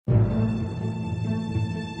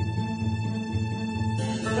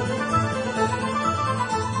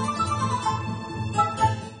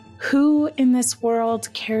in this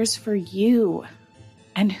world cares for you?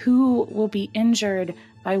 And who will be injured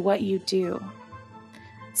by what you do?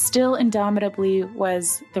 Still indomitably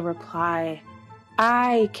was the reply,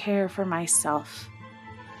 I care for myself.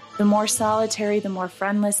 The more solitary, the more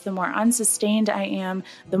friendless, the more unsustained I am,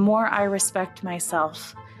 the more I respect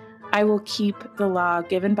myself. I will keep the law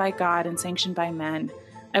given by God and sanctioned by men.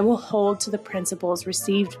 I will hold to the principles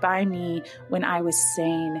received by me when I was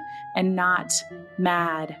sane and not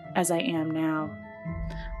mad as I am now.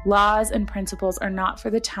 Laws and principles are not for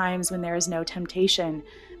the times when there is no temptation.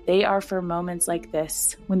 They are for moments like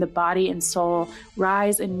this, when the body and soul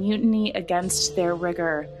rise in mutiny against their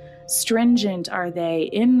rigor. Stringent are they,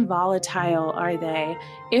 involatile are they.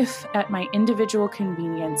 If at my individual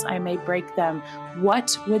convenience I may break them,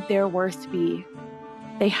 what would their worth be?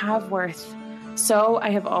 They have worth. So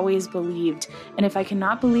I have always believed, and if I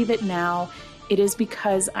cannot believe it now, it is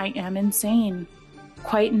because I am insane,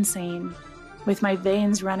 quite insane. With my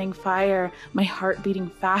veins running fire, my heart beating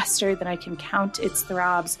faster than I can count its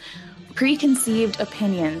throbs, preconceived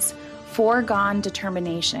opinions, foregone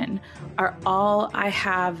determination are all I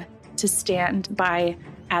have to stand by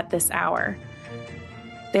at this hour.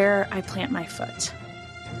 There I plant my foot.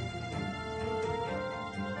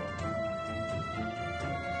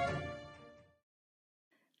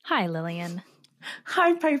 Hi, Lillian.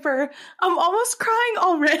 Hi, Piper. I'm almost crying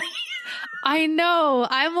already. I know.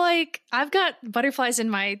 I'm like, I've got butterflies in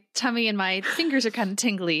my tummy and my fingers are kind of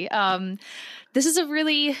tingly. This is a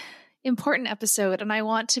really important episode, and I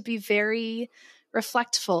want to be very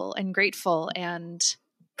reflectful and grateful and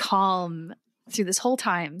calm through this whole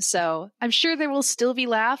time. So I'm sure there will still be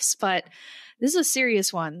laughs, but this is a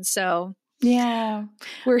serious one. So yeah,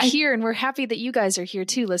 we're here, and we're happy that you guys are here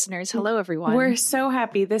too, listeners. Hello, everyone. We're so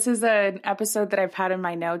happy. This is an episode that I've had in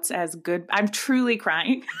my notes as good. I'm truly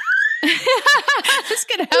crying. This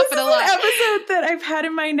could happen a lot. An episode that I've had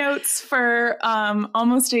in my notes for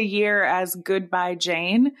almost a year as Goodbye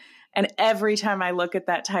Jane. And every time I look at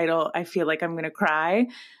that title, I feel like I'm going to cry.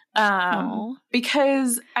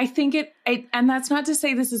 Because I think and that's not to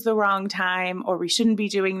say this is the wrong time or we shouldn't be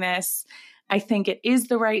doing this. I think it is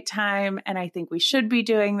the right time, and I think we should be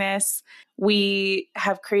doing this. We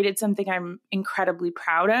have created something I'm incredibly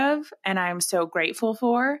proud of, and I'm so grateful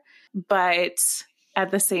for. But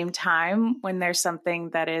at the same time, when there's something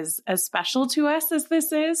that is as special to us as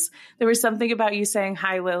this is, there was something about you saying,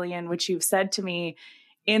 hi, Lillian, which you've said to me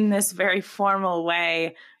in this very formal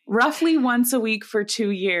way, roughly once a week for 2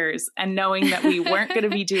 years, and knowing that we weren't going to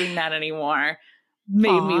be doing that anymore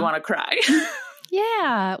made me want to cry.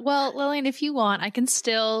 Yeah. Well, Lillian, if you want, I can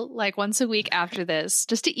still, like, once a week after this,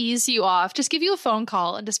 just to ease you off, just give you a phone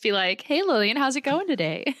call and just be like, hey, Lillian, how's it going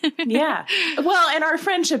today? Yeah. Well, and our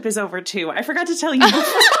friendship is over too. I forgot to tell you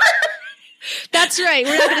before. That's right.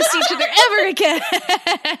 We're not going to see each other ever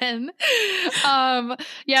again.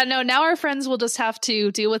 Yeah, no, now our friends will just have to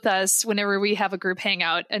deal with us whenever we have a group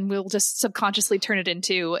hangout, and we'll just subconsciously turn it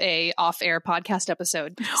into a off-air podcast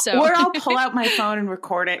episode. So, or I'll pull out my phone and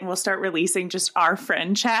record it, and we'll start releasing just our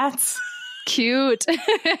friend chats. Cute.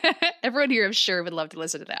 Everyone here, I'm sure, would love to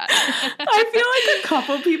listen to that. I feel like a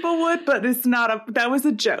couple people would, but it's not that was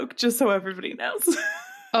a joke, just so everybody knows.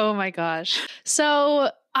 Oh my gosh. So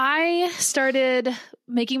I started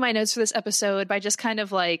making my notes for this episode by just kind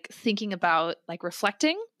of like thinking about like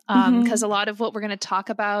reflecting, because a lot of what we're going to talk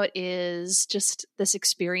about is just this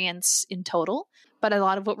experience in total. But a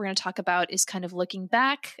lot of what we're going to talk about is kind of looking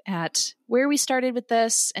back at where we started with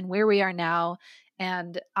this and where we are now.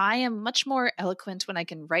 And I am much more eloquent when I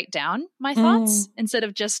can write down my thoughts instead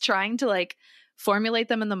of just trying to like formulate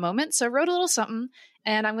them in the moment. So I wrote a little something,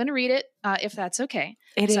 and I'm going to read it if that's okay.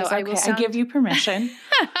 It is okay. I give you permission.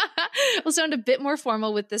 We'll sound a bit more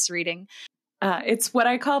formal with this reading. It's what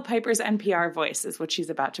I call Piper's NPR voice is what she's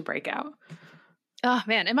about to break out. Oh,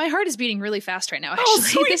 man. And my heart is beating really fast right now,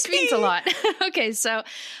 actually. This means a lot. Okay, so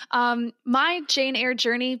my Jane Eyre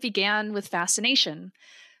journey began with fascination.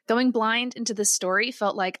 Going blind into this story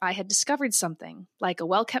felt like I had discovered something, like a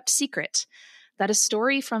well-kept secret, that a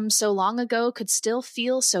story from so long ago could still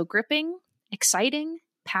feel so gripping, exciting,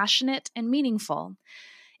 passionate, and meaningful.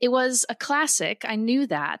 It was a classic, I knew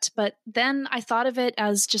that, but then I thought of it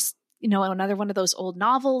as just, you know, another one of those old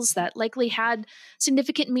novels that likely had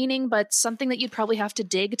significant meaning, but something that you'd probably have to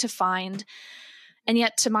dig to find. And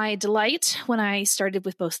yet, to my delight, when I started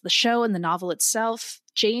with both the show and the novel itself,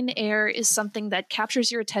 Jane Eyre is something that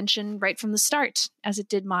captures your attention right from the start, as it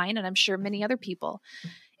did mine, and I'm sure many other people.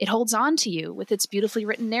 It holds on to you with its beautifully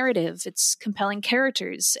written narrative, its compelling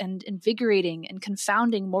characters, and invigorating and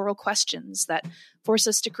confounding moral questions that force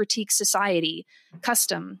us to critique society,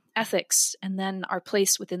 custom, ethics, and then our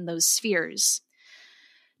place within those spheres.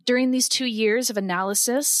 During these 2 years of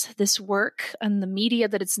analysis, this work and the media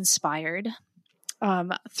that it's inspired,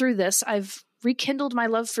 through this, I've rekindled my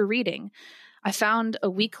love for reading. I found a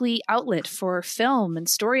weekly outlet for film and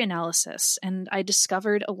story analysis, and I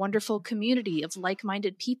discovered a wonderful community of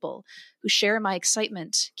like-minded people who share my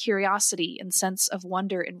excitement, curiosity, and sense of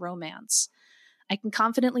wonder and romance. I can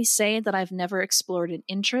confidently say that I've never explored an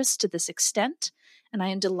interest to this extent, and I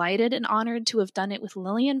am delighted and honored to have done it with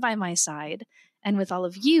Lillian by my side, and with all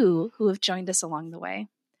of you who have joined us along the way.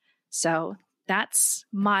 So that's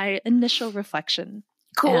my initial reflection.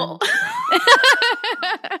 Cool.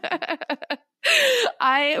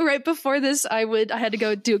 Right before this, I had to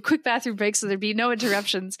go do a quick bathroom break so there'd be no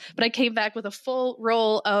interruptions, but I came back with a full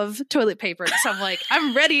roll of toilet paper. So I'm like,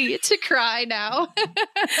 I'm ready to cry now.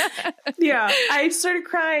 Yeah, I started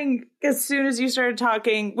crying as soon as you started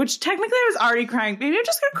talking, which technically I was already crying. Maybe I'm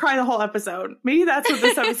just going to cry the whole episode. Maybe that's what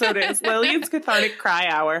this episode is. Lillian's cathartic cry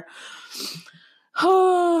hour.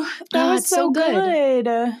 Oh, that was so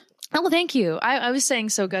good. Oh, well, thank you. I was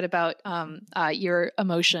saying so good about your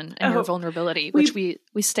emotion and your vulnerability, which we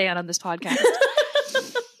stay on this podcast.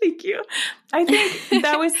 Thank you. I think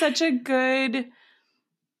that was such a good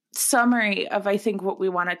summary of, I think, what we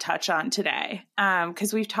want to touch on today.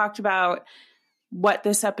 Because we've talked about what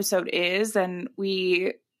this episode is, and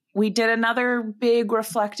we did another big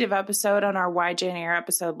reflective episode on our Why Jane Eyre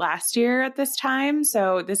episode last year at this time.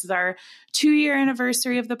 So this is our 2-year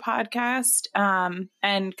anniversary of the podcast,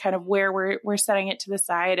 and kind of where we're setting it to the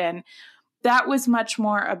side. And that was much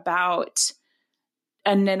more about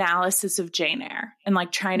an analysis of Jane Eyre and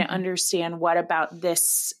like trying to understand what about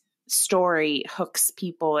this story hooks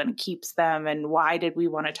people and keeps them, and why did we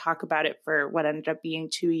want to talk about it for what ended up being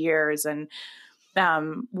 2 years, and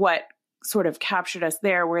what sort of captured us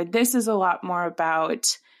there, where this is a lot more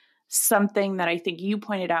about something that I think you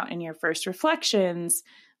pointed out in your first reflections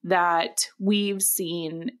that we've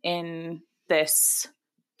seen in this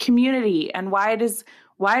community. And why does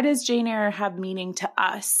Jane Eyre have meaning to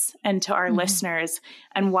us and to our listeners?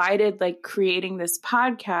 And why did like creating this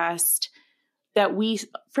podcast that we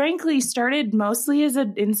frankly started mostly as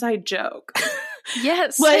an inside joke,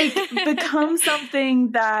 yes, like become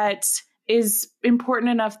something that is important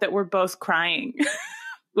enough that we're both crying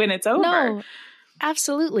when it's over. No,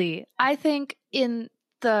 absolutely. I think in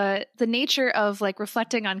the nature of like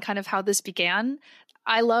reflecting on kind of how this began,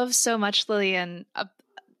 I love so much, Lillian.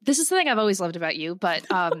 This is something I've always loved about you, but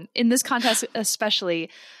in this contest especially,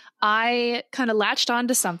 I kind of latched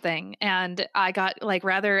onto something and I got like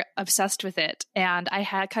rather obsessed with it. And I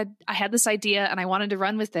had this idea and I wanted to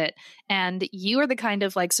run with it. And you are the kind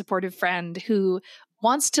of like supportive friend who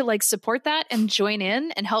wants to like support that and join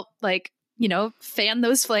in and help like, you know, fan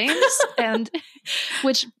those flames. And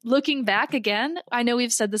which, looking back again, I know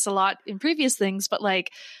we've said this a lot in previous things, but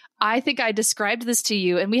like, I think I described this to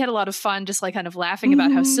you and we had a lot of fun just like kind of laughing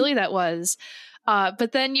about how silly that was.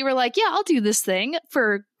 But then you were like, yeah, I'll do this thing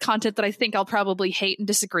for content that I think I'll probably hate and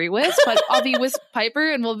disagree with, but I'll be with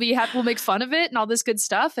Piper and we'll make fun of it and all this good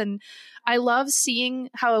stuff. And I love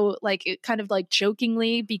seeing how like it kind of like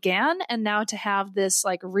jokingly began, and now to have this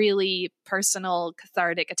like really personal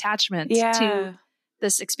cathartic attachment to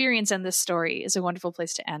this experience and this story is a wonderful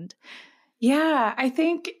place to end. Yeah, I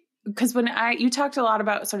think because you talked a lot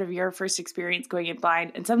about sort of your first experience going in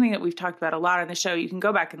blind, and something that we've talked about a lot on the show. You can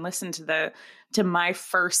go back and listen to my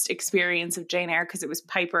first experience of Jane Eyre, because it was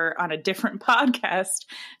Piper on a different podcast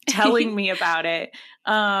telling me about it.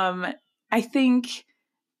 I think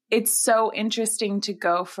it's so interesting to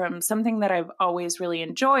go from something that I've always really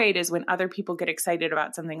enjoyed is when other people get excited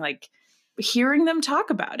about something, like hearing them talk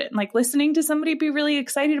about it, and like listening to somebody be really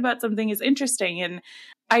excited about something is interesting. And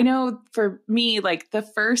I know for me, like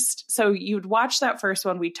so you'd watch that first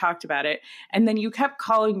one, we talked about it, and then you kept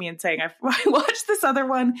calling me and saying, I watched this other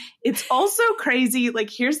one. It's also crazy. Like,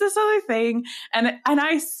 here's this other thing. And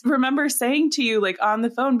I remember saying to you, like on the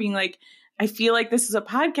phone, being like, I feel like this is a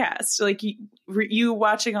podcast, like you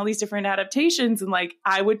watching all these different adaptations, and like,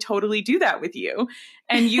 I would totally do that with you.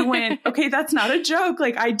 And you went, okay, that's not a joke.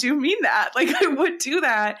 Like, I do mean that. Like, I would do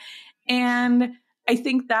that. And I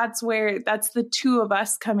think that's the two of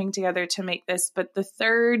us coming together to make this. But the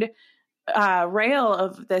third rail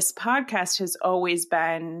of this podcast has always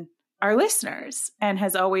been our listeners, and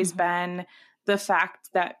has always been the fact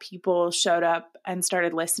that people showed up and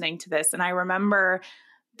started listening to this. And I remember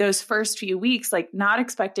those first few weeks, like not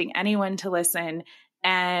expecting anyone to listen.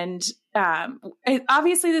 And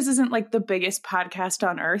obviously this isn't like the biggest podcast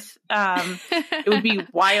on earth. It would be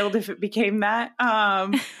wild if it became that.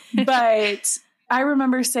 But I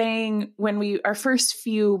remember saying when our first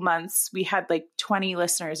few months, we had like 20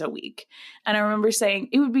 listeners a week. And I remember saying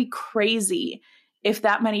it would be crazy if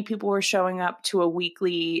that many people were showing up to a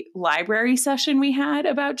weekly library session we had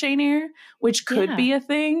about Jane Eyre, which could be a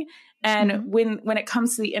thing. And when it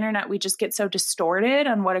comes to the internet, we just get so distorted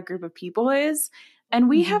on what a group of people is. And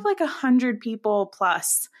we have like 100 people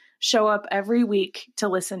plus show up every week to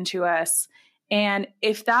listen to us. And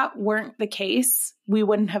if that weren't the case, we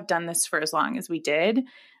wouldn't have done this for as long as we did.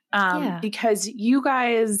 Because you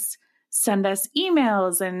guys send us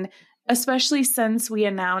emails, and especially since we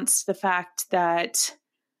announced the fact that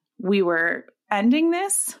we were ending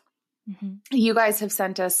this, you guys have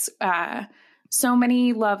sent us so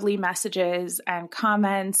many lovely messages and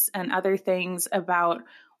comments and other things about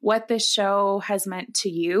what this show has meant to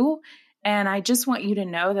you. And I just want you to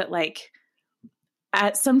know that like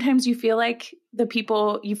sometimes you feel like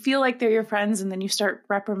you feel like they're your friends, and then you start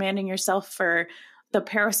reprimanding yourself for the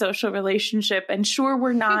parasocial relationship. And sure,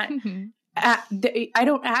 we're not, I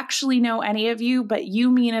don't actually know any of you, but you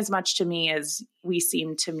mean as much to me as we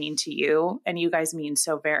seem to mean to you. And you guys mean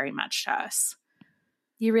so very much to us.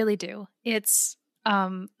 You really do. It's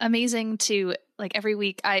amazing to like every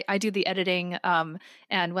week I do the editing.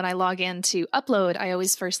 And when I log in to upload, I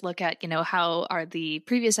always first look at, how are the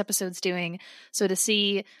previous episodes doing? So to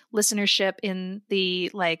see listenership in the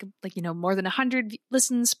like, more than 100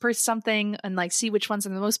 listens per something, and like see which ones are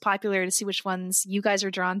the most popular, to see which ones you guys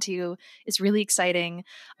are drawn to is really exciting.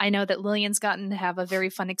 I know that Lillian's gotten to have a very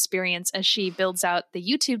fun experience as she builds out the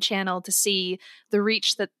YouTube channel to see the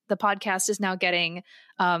reach that the podcast is now getting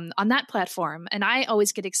on that platform. And I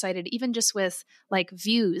always get excited, even just with like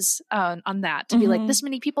views on that, to be like, this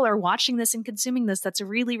many people are watching this and consuming this. That's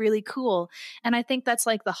really, really cool. And I think that's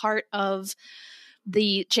like the heart of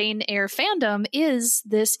the Jane Eyre fandom, is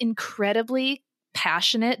this incredibly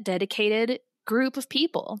passionate, dedicated group of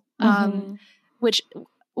people, which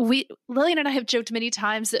Lillian and I have joked many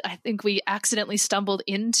times that I think we accidentally stumbled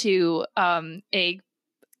into a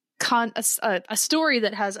story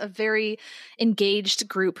that has a very engaged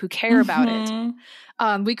group who care about it.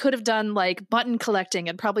 We could have done like button collecting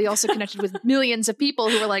and probably also connected with millions of people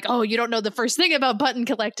who were like, oh, you don't know the first thing about button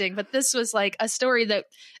collecting. But this was like a story that,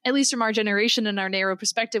 at least from our generation and our narrow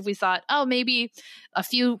perspective, we thought, oh, maybe a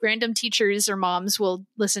few random teachers or moms will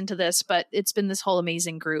listen to this. But it's been this whole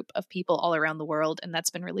amazing group of people all around the world. And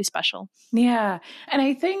that's been really special. Yeah. And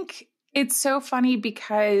I think it's so funny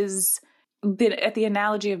because the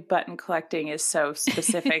analogy of button collecting is so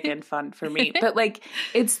specific and fun for me. But like,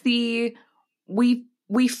 it's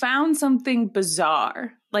we found something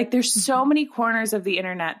bizarre. Like there's so many corners of the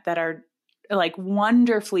internet that are like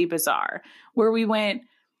wonderfully bizarre, where we went,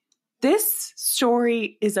 this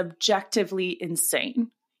story is objectively insane.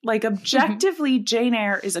 Like objectively, Jane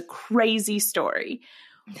Eyre is a crazy story.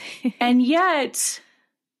 And yet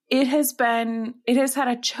it has had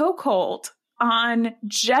a chokehold on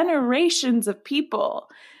generations of people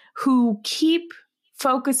who keep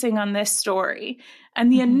focusing on this story.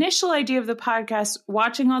 And the initial idea of the podcast,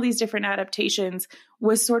 watching all these different adaptations,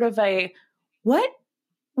 was sort of a,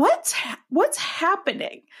 what's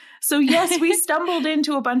happening? So yes, we stumbled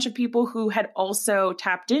into a bunch of people who had also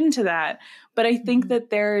tapped into that. But I think that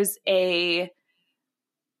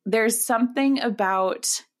there's something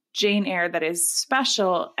about Jane Eyre that is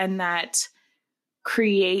special, and that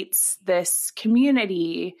creates this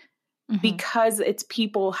community because it's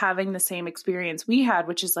people having the same experience we had,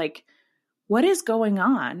 which is like, what is going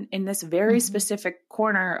on in this very specific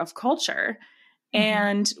corner of culture?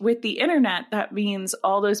 And with the internet, that means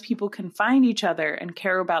all those people can find each other and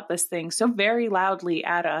care about this thing so very loudly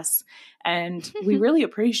at us. And we really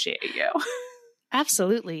appreciate you.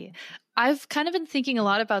 Absolutely. I've kind of been thinking a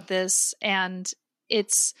lot about this, and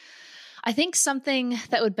it's, I think, something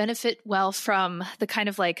that would benefit well from the kind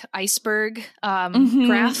of like iceberg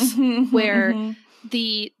graph, where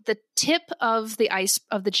the tip of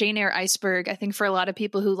the Jane Eyre iceberg, I think for a lot of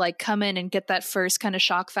people who like come in and get that first kind of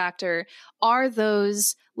shock factor, are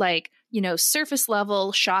those like, surface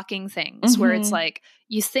level shocking things where it's like,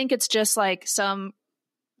 you think it's just like some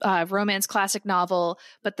romance classic novel,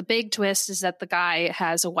 but the big twist is that the guy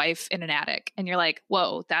has a wife in an attic, and you're like,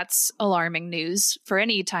 whoa, that's alarming news for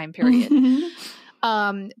any time period.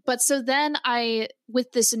 But so then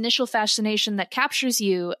with this initial fascination that captures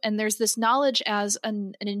you, and there's this knowledge as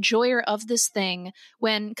an enjoyer of this thing,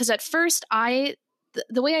 because at first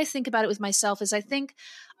the way I think about it with myself is I think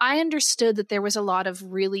I understood that there was a lot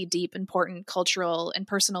of really deep, important cultural and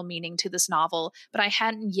personal meaning to this novel, but I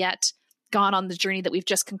hadn't yet gone on the journey that we've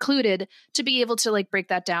just concluded to be able to like break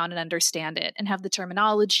that down and understand it and have the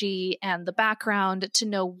terminology and the background to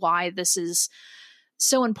know why this is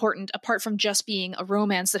so important, apart from just being a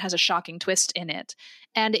romance that has a shocking twist in it.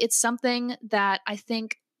 And it's something that I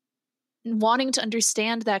think wanting to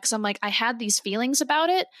understand that, because I'm like, I had these feelings about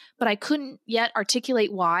it, but I couldn't yet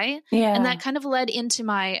articulate why. Yeah. And that kind of led into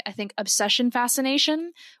my, I think, obsession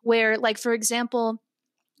fascination, where like, for example,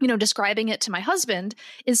 you know, describing it to my husband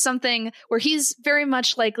is something where he's very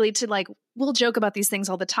much likely to like, we'll joke about these things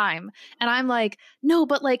all the time. And I'm like, no,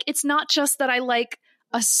 but like, it's not just that I like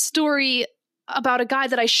a story about a guy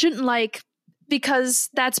that I shouldn't like because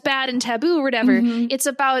that's bad and taboo or whatever. Mm-hmm. It's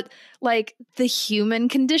about like the human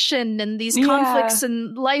condition and these conflicts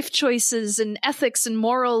and life choices and ethics and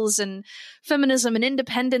morals and feminism and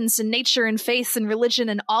independence and nature and faith and religion,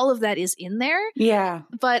 and all of that is in there. Yeah.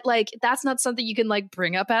 But like, that's not something you can like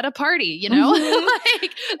bring up at a party, you know? Mm-hmm.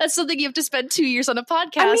 Like, that's something you have to spend 2 years on a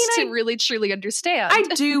podcast to really truly understand. I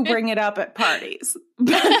do bring it up at parties,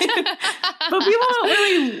 but people don't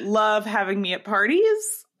really love having me at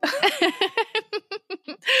parties.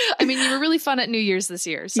 I mean, you were really fun at New Year's this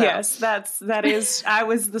year. So. Yes, that is. I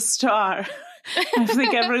was the star. I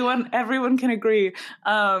think everyone can agree.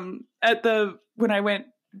 When I went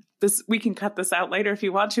this, we can cut this out later if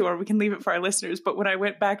you want to, or we can leave it for our listeners. But when I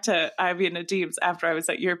went back to Ivy and Nadim's after I was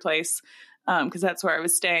at your place, because that's where I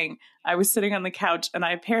was staying, I was sitting on the couch and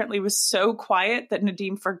I apparently was so quiet that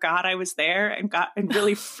Nadim forgot I was there and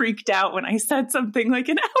really freaked out when I said something like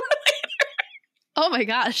an hour later. Oh my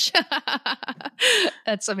gosh.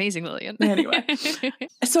 That's amazing, Lillian. Anyway,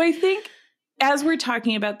 so I think as we're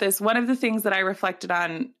talking about this, one of the things that I reflected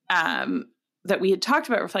on, that we had talked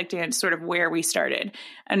about reflecting on sort of where we started.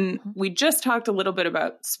 And we just talked a little bit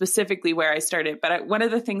about specifically where I started. But one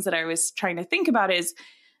of the things that I was trying to think about is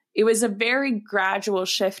it was a very gradual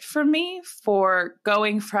shift for me for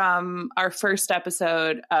going from our first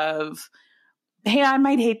episode of, hey, I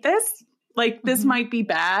might hate this. Like, this might be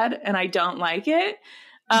bad and I don't like it,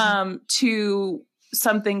 to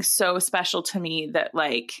something so special to me that,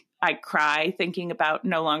 like, I cry thinking about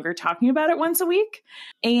no longer talking about it once a week.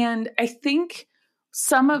 And I think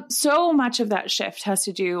so much of that shift has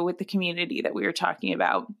to do with the community that we were talking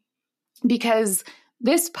about, because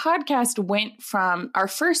this podcast went from our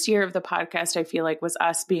first year of the podcast, I feel like, was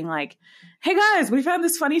us being like, hey guys, we found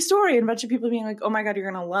this funny story. And a bunch of people being like, oh my God,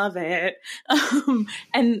 you're going to love it.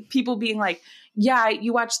 And people being like, yeah,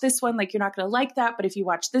 you watch this one, like, you're not going to like that. But if you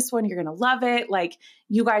watch this one, you're going to love it. Like,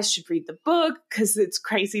 you guys should read the book because it's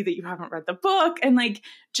crazy that you haven't read the book. And like,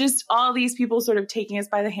 just all these people sort of taking us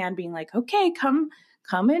by the hand being like, okay, come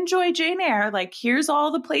enjoy Jane Eyre. Like, here's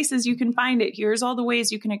all the places you can find it. Here's all the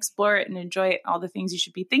ways you can explore it and enjoy it. All the things you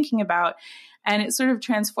should be thinking about. And it sort of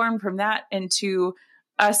transformed from that into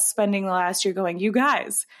us spending the last year going, you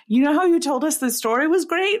guys, you know how you told us this story was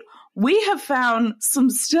great? We have found some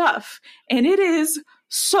stuff and it is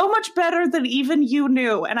so much better than even you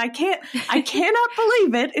knew. And I cannot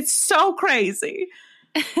believe it. It's so crazy.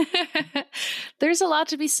 There's a lot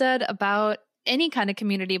to be said about any kind of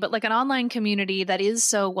community, but like an online community that is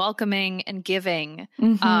so welcoming and giving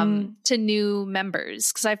to new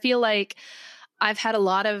members. Because I feel like I've had a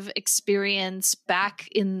lot of experience back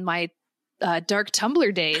in my dark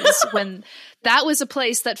Tumblr days when that was a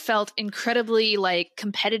place that felt incredibly like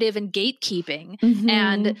competitive and gatekeeping,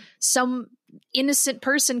 and some innocent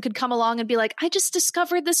person could come along and be like, I just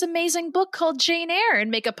discovered this amazing book called Jane Eyre, and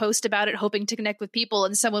make a post about it hoping to connect with people,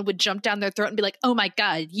 and someone would jump down their throat and be like, oh my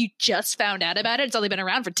God, you just found out about it? It's only been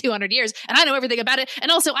around for 200 years and I know everything about it, and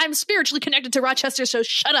also I'm spiritually connected to Rochester, so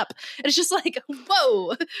shut up. And it's just like,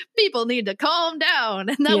 whoa, people need to calm down.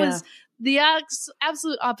 And that was the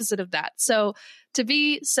absolute opposite of that. So to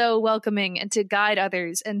be so welcoming and to guide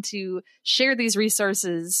others and to share these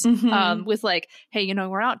resources with like, hey, you know,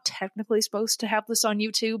 we're not technically supposed to have this on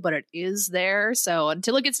YouTube, but it is there. So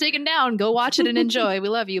until it gets taken down, go watch it and enjoy. We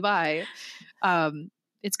love you. Bye.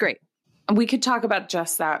 It's great. We could talk about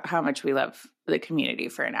just that, how much we love the community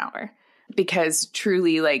for an hour, because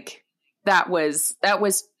truly, like, that was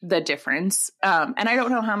the difference. And I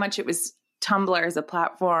don't know how much it was Tumblr as a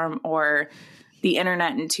platform or the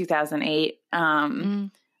internet in 2008.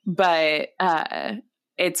 But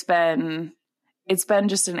it's been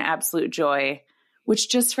just an absolute joy, which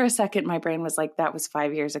just for a second, my brain was like, that was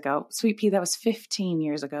 5 years ago. Sweet pea, that was 15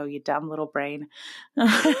 years ago, you dumb little brain.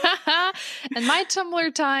 And my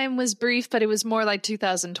Tumblr time was brief, but it was more like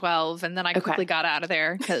 2012. And then I quickly got out of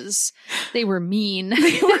there because they were mean.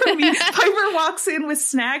 They were mean. Piper walks in with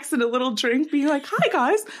snacks and a little drink being like, hi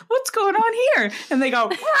guys, what's going on here? And they go,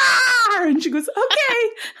 Rawr! And she goes, okay,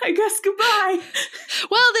 I guess goodbye.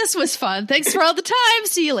 Well, this was fun. Thanks for all the time.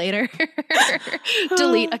 See you later.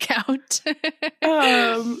 Delete account.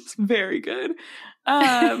 Very good.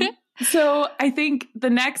 So I think the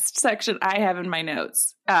next section I have in my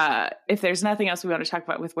notes, if there's nothing else we want to talk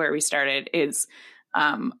about with where we started, is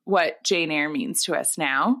what Jane Eyre means to us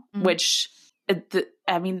now, which,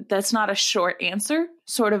 that's not a short answer,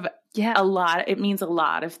 sort of a lot. It means a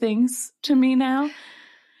lot of things to me now.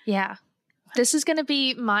 Yeah. This is going to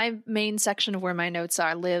be my main section of where my notes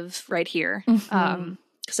are, live right here.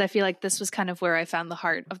 Because I feel like this was kind of where I found the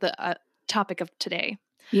heart of the topic of today.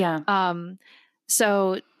 Yeah.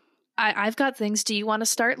 So I've got things. Do you want to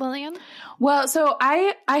start, Lillian? Well, so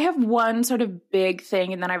I have one sort of big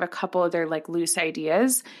thing, and then I have a couple other like loose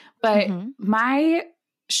ideas. But my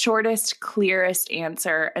shortest, clearest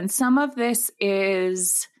answer, and some of this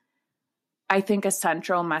is, I think, a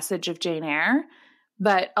central message of Jane Eyre,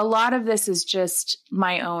 but a lot of this is just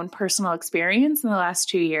my own personal experience in the last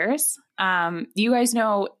 2 years. You guys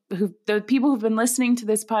know, the people who've been listening to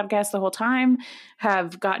this podcast the whole time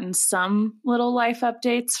have gotten some little life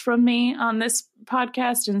updates from me on this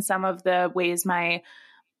podcast and some of the ways my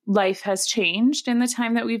life has changed in the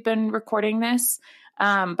time that we've been recording this.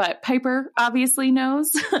 But Piper obviously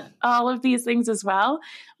knows all of these things as well.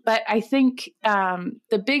 But I think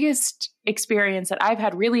the biggest experience that I've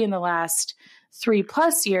had really in the last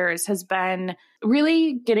 3+ years has been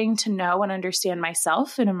really getting to know and understand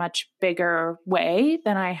myself in a much bigger way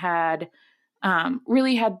than I had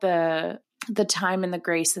really had the time and the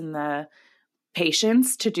grace and the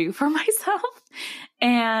patience to do for myself.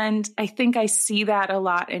 And I think I see that a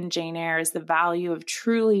lot in Jane Eyre, is the value of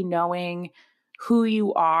truly knowing who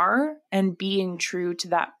you are and being true to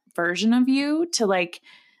that version of you, to like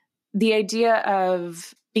the idea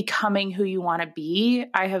of becoming who you want to be.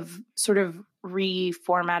 I have sort of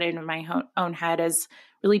reformatted in my own head as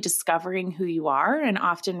really discovering who you are and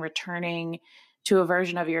often returning to a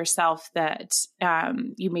version of yourself that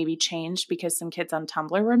you maybe changed because some kids on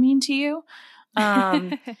Tumblr were mean to you.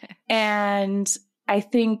 And I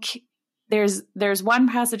think there's one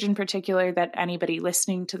passage in particular that anybody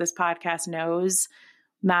listening to this podcast knows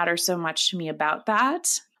matters so much to me about that,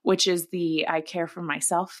 which is the I care for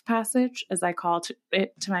myself passage, as I call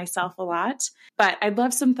it to myself a lot. But I'd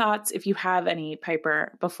love some thoughts, if you have any,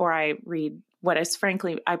 Piper, before I read what is,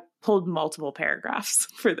 frankly, I pulled multiple paragraphs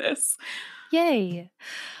for this. Yay.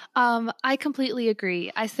 I completely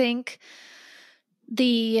agree. I think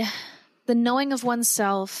the knowing of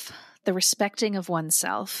oneself, the respecting of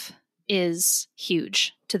oneself is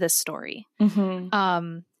huge to this story.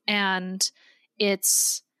 And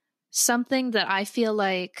it's something that I feel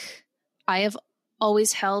like I have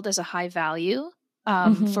always held as a high value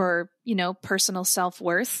for, personal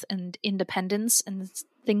self-worth and independence and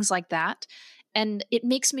things like that. And it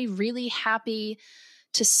makes me really happy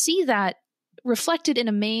to see that reflected in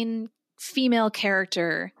a main female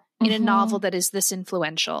character in a novel that is this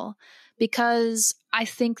influential, because I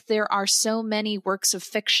think there are so many works of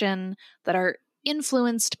fiction that are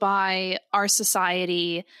influenced by our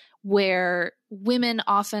society where women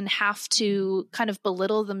often have to kind of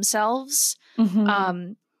belittle themselves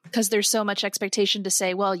because there's so much expectation to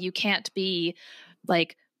say, well, you can't be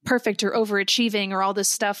like perfect or overachieving or all this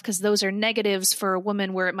stuff because those are negatives for a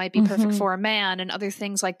woman where it might be perfect for a man and other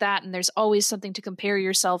things like that. And there's always something to compare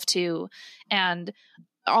yourself to and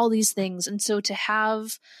all these things. And so to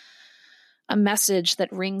have a message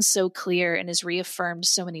that rings so clear and is reaffirmed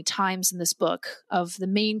so many times in this book of the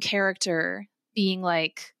main character being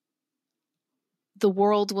like, the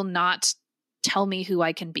world will not tell me who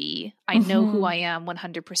I can be. I know who I am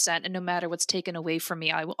 100%. And no matter what's taken away from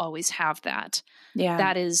me, I will always have that. Yeah.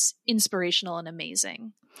 That is inspirational and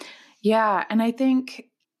amazing. Yeah. And I think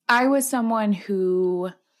I was someone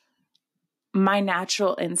who, my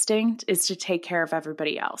natural instinct is to take care of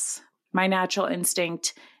everybody else. My natural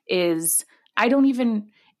instinct is,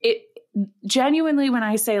 genuinely, when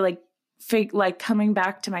I say like coming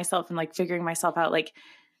back to myself and like figuring myself out, like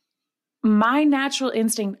my natural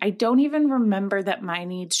instinct, I don't even remember that my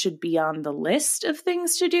needs should be on the list of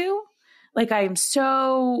things to do. Like I am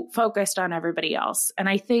so focused on everybody else. And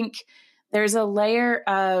I think there's a layer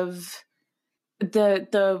of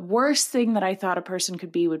the worst thing that I thought a person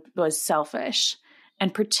could be was selfish.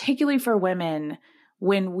 And particularly for women,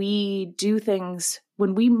 when we do things,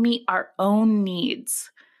 when we meet our own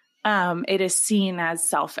needs, it is seen as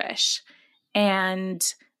selfish. And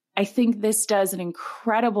I think this does an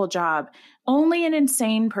incredible job. Only an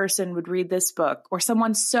insane person would read this book, or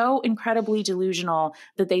someone so incredibly delusional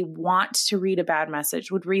that they want to read a bad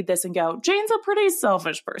message would read this and go, Jane's a pretty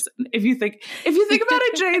selfish person. If you think about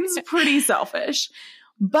it, Jane's pretty selfish.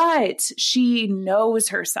 But she knows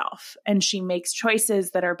herself and she makes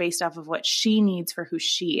choices that are based off of what she needs for who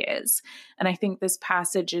she is. And I think this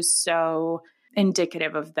passage is so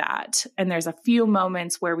indicative of that. And there's a few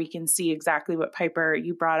moments where we can see exactly what, Piper,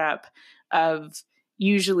 you brought up, of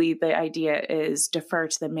usually the idea is defer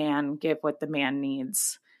to the man, give what the man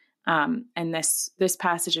needs. And this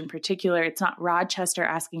passage in particular, it's not Rochester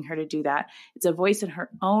asking her to do that. It's a voice in her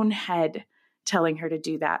own head telling her to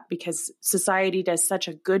do that, because society does such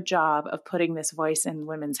a good job of putting this voice in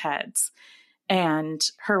women's heads. And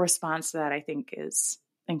her response to that, I think, is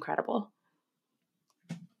incredible.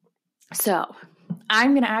 So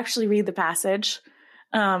I'm going to actually read the passage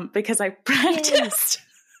because I practiced.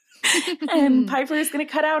 And Piper is going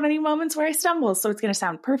to cut out any moments where I stumble. So it's going to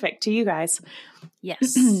sound perfect to you guys.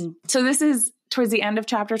 Yes. So this is towards the end of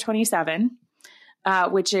chapter 27,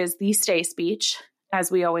 which is the stay speech,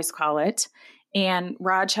 as we always call it. And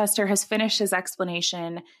Rochester has finished his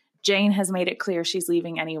explanation. Jane has made it clear she's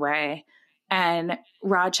leaving anyway. And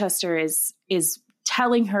Rochester is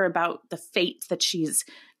telling her about the fate that she's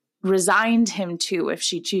resigned him to if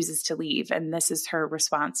she chooses to leave. And this is her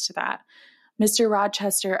response to that. Mr.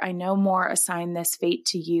 Rochester, I no more assign this fate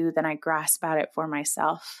to you than I grasp at it for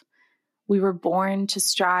myself. We were born to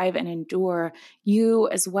strive and endure. You,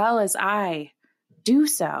 as well as I, do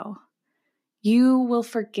so. You will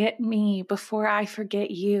forget me before I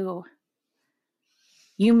forget you.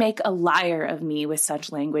 You make a liar of me with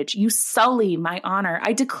such language. You sully my honor.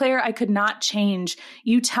 I declare I could not change.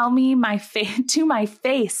 You tell me to my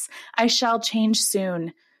face, I shall change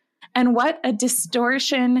soon. And what a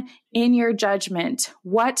distortion in your judgment,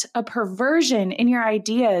 what a perversion in your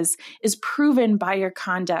ideas is proven by your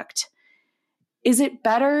conduct. Is it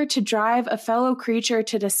better to drive a fellow creature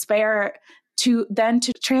to despair than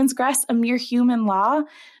to transgress a mere human law?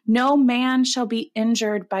 No man shall be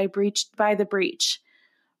injured by the breach.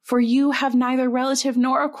 For you have neither relative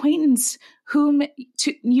nor acquaintance whom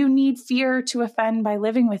you need fear to offend by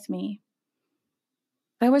living with me.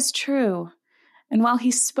 That was true. And while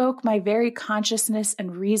he spoke, my very consciousness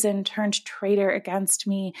and reason turned traitor against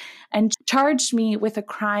me and charged me with a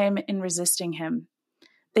crime in resisting him.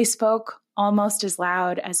 They spoke almost as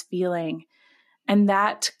loud as feeling, and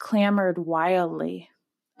that clamored wildly.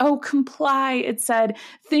 Oh, comply, it said.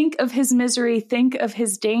 Think of his misery. Think of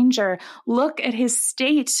his danger. Look at his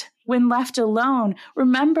state when left alone.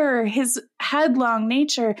 Remember his headlong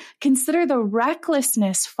nature. Consider the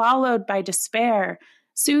recklessness followed by despair.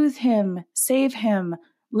 Soothe him, save him,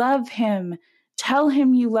 love him, tell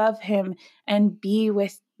him you love him, and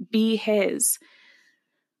be his.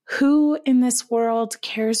 Who in this world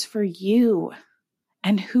cares for you?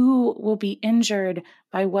 And who will be injured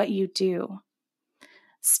by what you do?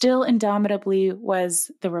 Still indomitably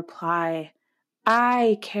was the reply,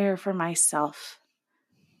 I care for myself.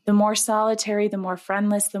 The more solitary, the more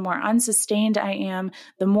friendless, the more unsustained I am,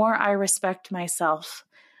 the more I respect myself.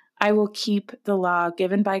 I will keep the law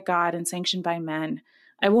given by God and sanctioned by men.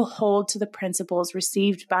 I will hold to the principles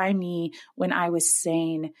received by me when I was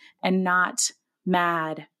sane and not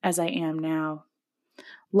mad as I am now.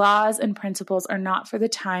 Laws and principles are not for the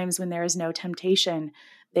times when there is no temptation.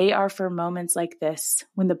 They are for moments like this,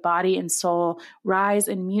 when the body and soul rise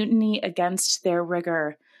in mutiny against their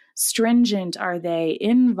rigor. Stringent are they,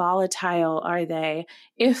 involatile are they.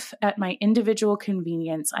 If at my individual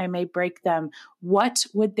convenience I may break them, what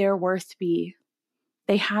would their worth be?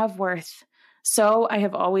 They have worth. So I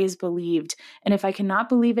have always believed, and if I cannot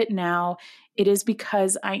believe it now, it is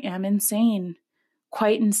because I am insane,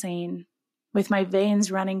 quite insane, with my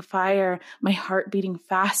veins running fire, my heart beating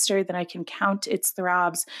faster than I can count its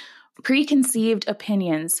throbs. Preconceived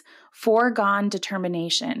opinions, foregone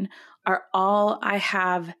determination are all I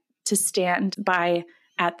have to stand by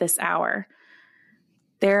at this hour.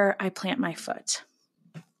 There I plant my foot.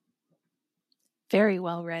 Very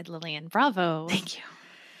well read, Lillian. Bravo. Thank you.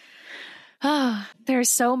 There's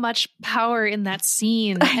so much power in that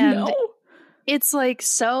scene. I know. It's like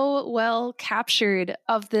so well captured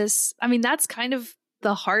of this. I mean, that's kind of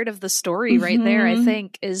the heart of the story right there, I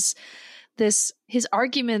think, is this. His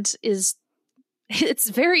argument is, it's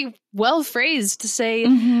very well phrased to say,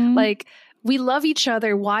 like, we love each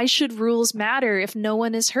other. Why should rules matter if no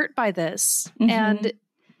one is hurt by this? And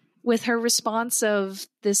with her response of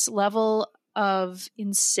this level of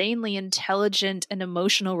insanely intelligent and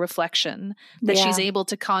emotional reflection that she's able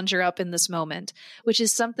to conjure up in this moment, which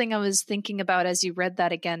is something I was thinking about as you read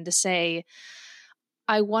that again, to say,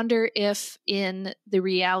 I wonder if in the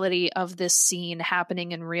reality of this scene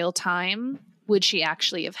happening in real time, would she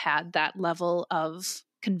actually have had that level of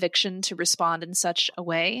conviction to respond in such a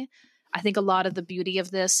way? I think a lot of the beauty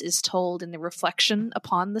of this is told in the reflection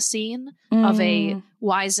upon the scene of a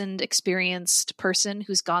wizened, experienced person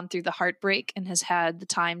who's gone through the heartbreak and has had the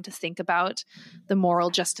time to think about the moral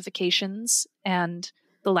justifications and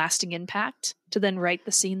the lasting impact to then write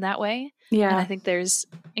the scene that way. Yeah. And I think there's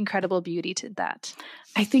incredible beauty to that.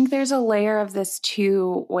 I think there's a layer of this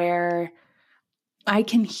too, where I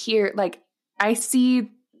can hear, like, I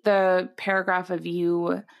see the paragraph of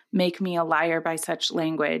 "you make me a liar by such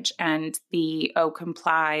language" and the "oh,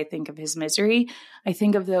 comply, think of his misery." I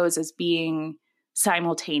think of those as being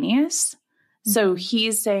simultaneous. So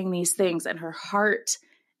he's saying these things and her heart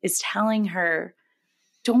is telling her,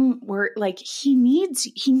 don't worry, like, he needs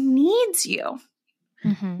you.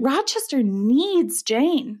 Rochester needs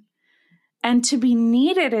Jane. And to be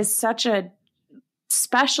needed is such a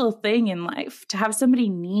special thing in life, to have somebody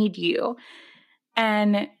need you.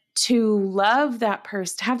 And to love that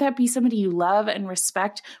person, to have that be somebody you love and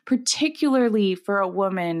respect, particularly for a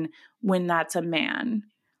woman when that's a man.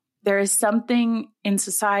 There is something in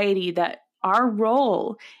society that our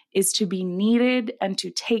role is to be needed and to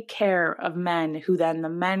take care of men, who then the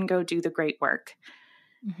men go do the great work.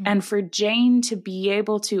 And for Jane to be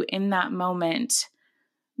able to, in that moment,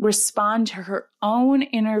 respond to her own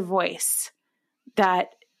inner voice that,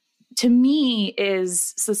 to me,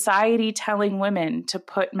 is society telling women to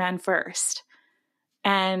put men first.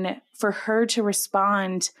 And for her to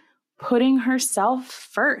respond, putting herself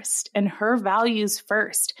first and her values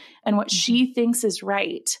first and what she thinks is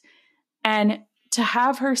right. And to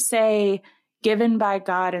have her say, given by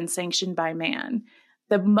God and sanctioned by man.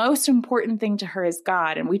 The most important thing to her is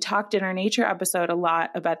God. And we talked in our nature episode a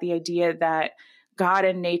lot about the idea that God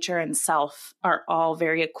and nature and self are all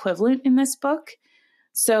very equivalent in this book.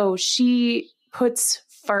 So she puts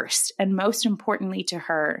first, and most importantly to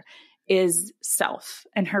her, is self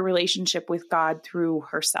and her relationship with God through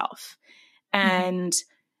herself. And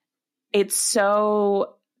it's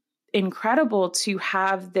so incredible to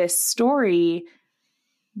have this story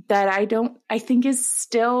that I think is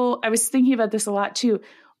still, I was thinking about this a lot too.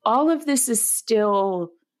 All of this is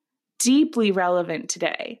still deeply relevant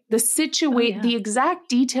today. The exact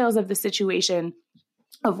details of the situation,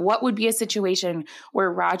 of what would be a situation where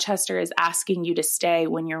Rochester is asking you to stay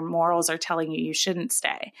when your morals are telling you shouldn't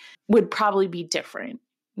stay, would probably be different.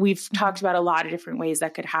 We've talked about a lot of different ways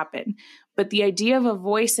that could happen. But the idea of a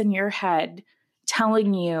voice in your head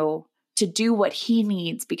telling you to do what he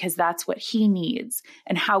needs because that's what he needs,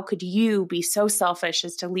 and how could you be so selfish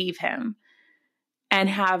as to leave him, and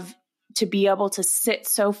have to be able to sit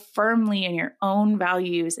so firmly in your own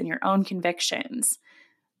values and your own convictions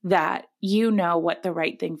that you know what the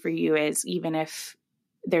right thing for you is, even if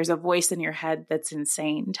there's a voice in your head that's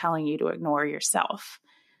insane telling you to ignore yourself.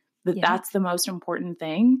 That's the most important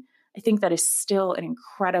thing. I think that is still an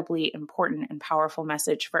incredibly important and powerful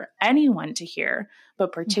message for anyone to hear,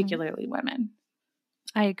 but particularly women.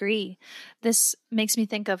 I agree. This makes me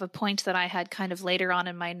think of a point that I had kind of later on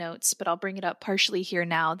in my notes, but I'll bring it up partially here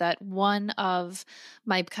now, that one of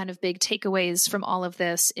my kind of big takeaways from all of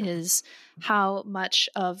this is how much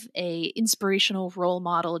of a inspirational role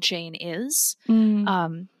model Jane is.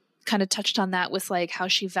 Kind of touched on that with like how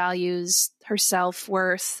she values her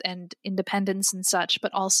self-worth and independence and such,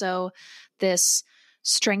 but also this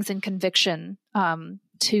strength and conviction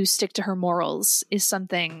to stick to her morals is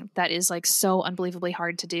something that is like so unbelievably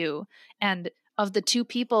hard to do. And of the two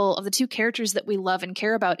characters that we love and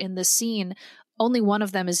care about in this scene, only one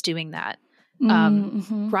of them is doing that.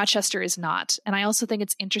 Rochester is not. And I also think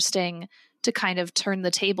it's interesting to kind of turn the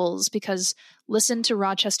tables, because listen to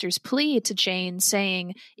Rochester's plea to Jane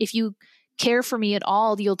saying, if you care for me at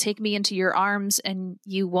all, you'll take me into your arms and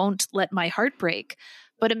you won't let my heart break.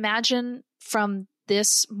 But imagine from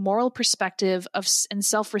this moral perspective and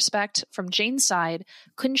self-respect from Jane's side,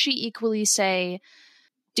 couldn't she equally say,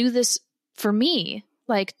 do this for me?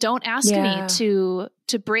 Like, don't ask me to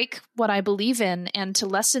break what I believe in and to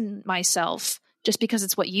lessen myself just because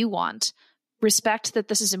it's what you want. Respect that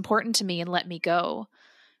this is important to me and let me go.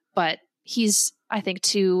 But he's, I think,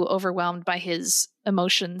 too overwhelmed by his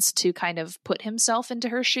emotions to kind of put himself into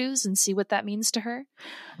her shoes and see what that means to her.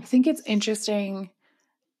 I think it's interesting.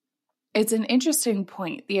 It's an interesting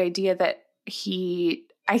point, the idea that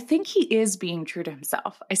I think he is being true to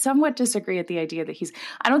himself. I somewhat disagree with the idea that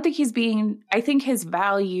I think his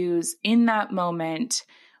values in that moment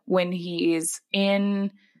when he's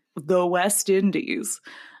in the West Indies,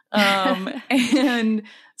 and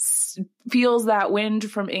feels that wind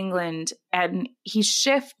from England, and he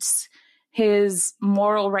shifts his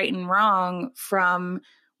moral right and wrong from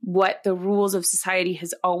what the rules of society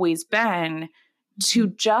has always been to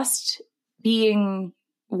just being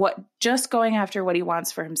just going after what he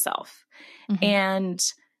wants for himself. Mm-hmm.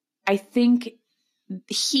 And I think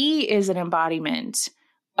he is an embodiment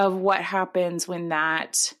of what happens when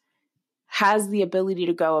that has the ability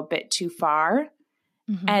to go a bit too far.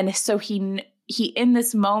 Mm-hmm. And so he in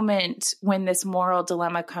this moment when this moral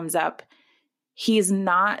dilemma comes up,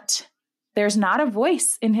 there's not a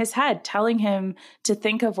voice in his head telling him to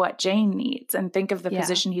think of what Jane needs and think of the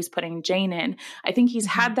position he's putting Jane in. I think he's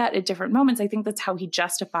had that at different moments. I think that's how he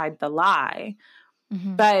justified the lie.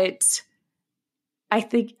 Mm-hmm. But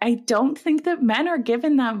I don't think that men are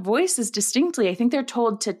given that voice as distinctly. I think they're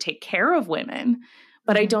told to take care of women,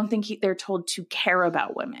 but I don't think they're told to care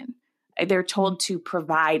about women. They're told to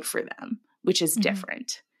provide for them, which is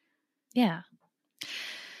different. Yeah.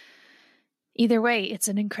 Either way, it's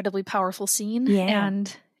an incredibly powerful scene,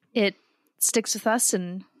 and it sticks with us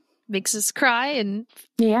and makes us cry and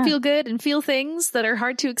feel good and feel things that are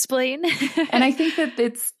hard to explain. And I think that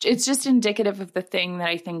it's just indicative of the thing that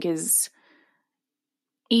I think is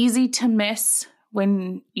easy to miss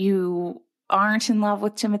when you aren't in love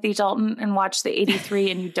with Timothy Dalton and watch the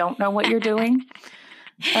 83 and you don't know what you're doing.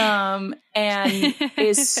 And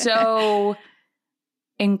is so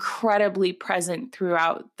incredibly present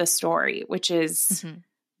throughout the story, which is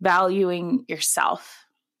valuing yourself.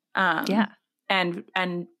 And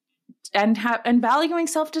valuing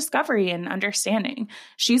self-discovery and understanding.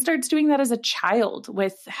 She starts doing that as a child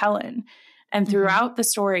with Helen. And throughout the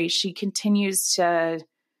story, she continues to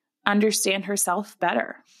understand herself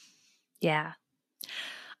better. Yeah.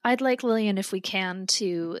 I'd like, Lillian, if we can,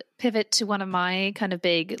 to pivot to one of my kind of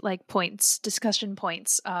big discussion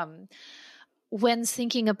points. When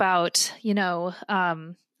thinking about,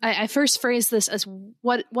 I first phrased this as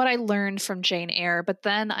what I learned from Jane Eyre, but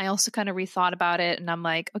then I also kind of rethought about it, and I'm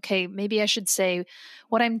like, okay, maybe I should say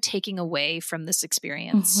what I'm taking away from this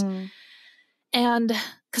experience. Mm-hmm. And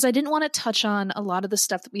because I didn't want to touch on a lot of the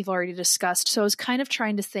stuff that we've already discussed, so I was kind of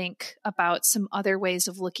trying to think about some other ways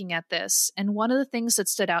of looking at this. And one of the things that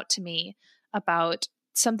stood out to me about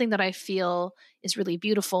something that I feel is really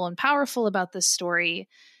beautiful and powerful about this story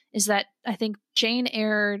is that I think Jane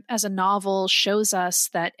Eyre as a novel shows us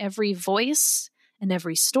that every voice and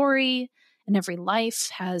every story and every life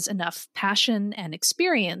has enough passion and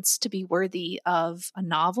experience to be worthy of a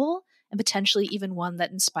novel, and potentially even one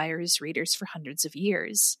that inspires readers for hundreds of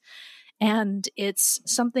years. And it's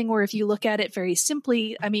something where if you look at it very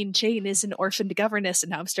simply, I mean, Jane is an orphaned governess, and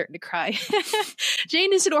now I'm starting to cry.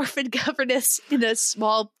 Jane is an orphaned governess in a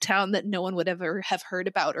small town that no one would ever have heard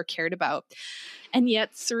about or cared about. And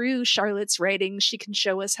yet through Charlotte's writing, she can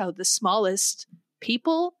show us how the smallest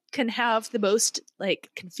people can have the most,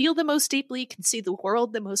 can feel the most deeply, can see the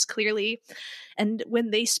world the most clearly. And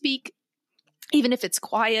when they speak, even if it's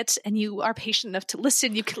quiet and you are patient enough to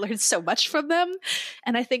listen, you can learn so much from them.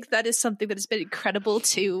 And I think that is something that has been incredible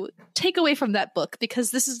to take away from that book,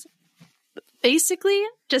 because this is basically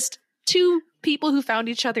just two people who found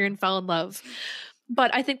each other and fell in love.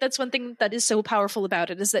 But I think that's one thing that is so powerful about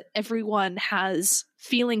it, is that everyone has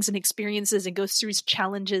feelings and experiences and goes through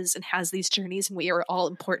challenges and has these journeys, and we are all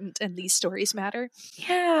important and these stories matter.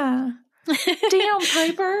 Yeah. Damn,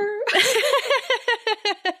 Piper.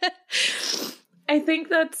 I think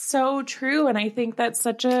that's so true. And I think that's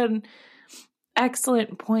such an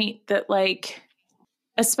excellent point that,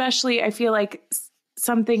 especially I feel like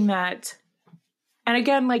something that, and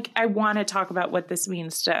again, I want to talk about what this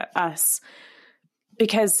means to us,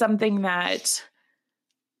 because something that,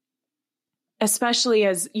 especially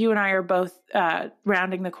as you and I are both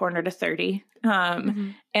rounding the corner to 30,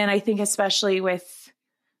 and I think especially with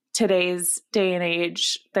today's day and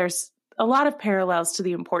age, there's a lot of parallels to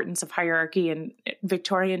the importance of hierarchy in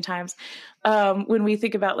Victorian times. When we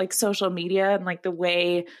think about social media and the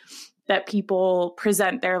way that people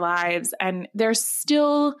present their lives, and there's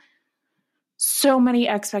still so many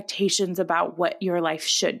expectations about what your life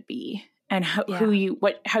should be and how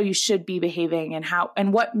you should be behaving,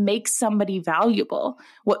 and what makes somebody valuable,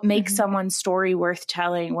 what makes someone's story worth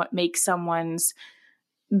telling, what makes someone's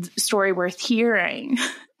story worth hearing,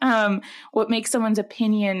 what makes someone's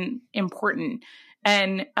opinion important.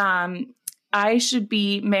 And I should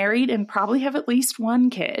be married and probably have at least one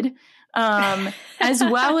kid, as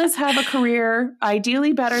well as have a career,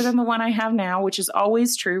 ideally better than the one I have now, which is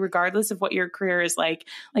always true, regardless of what your career is like.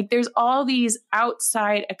 There's all these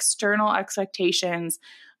outside external expectations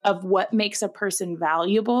of what makes a person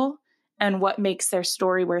valuable and what makes their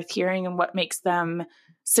story worth hearing and what makes them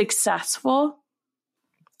successful.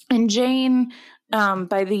 And Jane,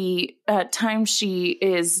 by the time she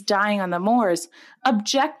is dying on the moors,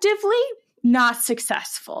 objectively not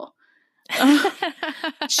successful.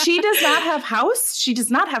 She does not have house. She does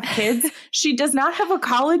not have kids. She does not have a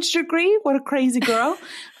college degree. What a crazy girl.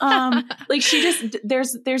 Like she just,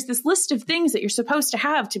 there's this list of things that you're supposed to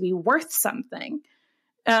have to be worth something,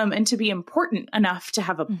 and to be important enough to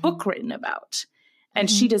have a book written about. And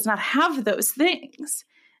she does not have those things.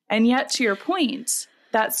 And yet, to your point,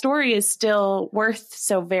 that story is still worth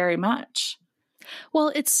so very much.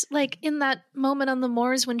 Well, it's like in that moment on the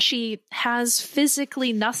moors when she has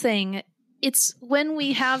physically nothing, it's when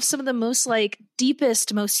we have some of the most like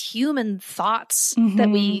deepest, most human thoughts that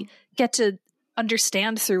we get to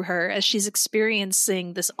understand through her as she's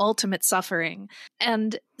experiencing this ultimate suffering.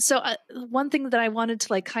 And so one thing that I wanted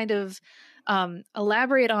to like kind of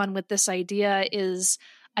elaborate on with this idea is,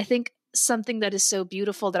 I think something that is so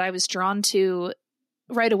beautiful that I was drawn to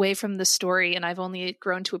right away from the story, and I've only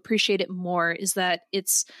grown to appreciate it more, is that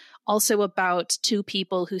it's also about two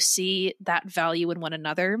people who see that value in one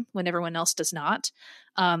another when everyone else does not.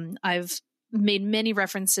 I've made many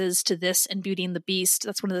references to this in Beauty and the Beast.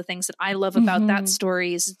 That's one of the things that I love about that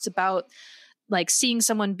story, is it's about like seeing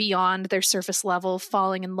someone beyond their surface level,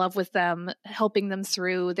 falling in love with them, helping them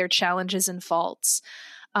through their challenges and faults.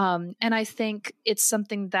 And I think it's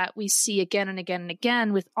something that we see again and again and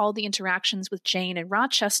again with all the interactions with Jane and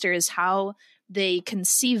Rochester, is how they can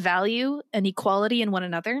see value and equality in one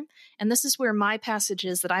another. And this is where my passage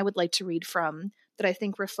is that I would like to read from, that I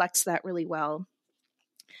think reflects that really well.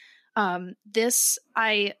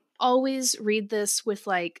 I always read this with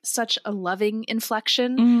like such a loving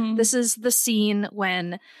inflection. This is the scene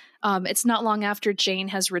when it's not long after Jane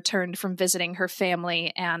has returned from visiting her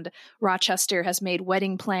family, and Rochester has made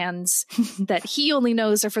wedding plans that he only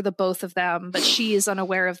knows are for the both of them, but she is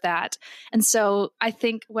unaware of that. And so I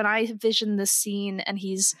think when I vision this scene and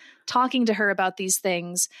he's talking to her about these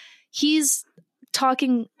things, he's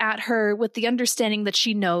talking at her with the understanding that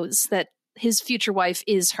she knows that his future wife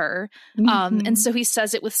is her. And so he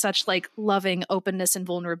says it with such like loving openness and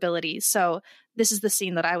vulnerability. So this is the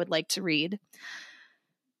scene that I would like to read.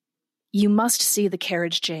 You must see the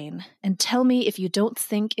carriage, Jane, and tell me if you don't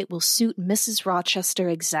think it will suit Mrs. Rochester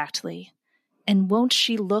exactly. And won't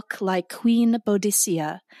she look like Queen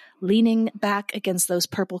Boadicea, leaning back against those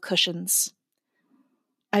purple cushions?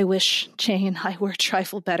 I wish, Jane, I were a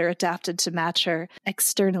trifle better adapted to match her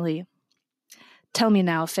externally. Tell me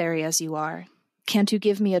now, fairy as you are, can't you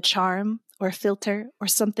give me a charm or a filter or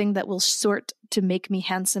something that will sort to make me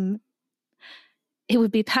handsome? It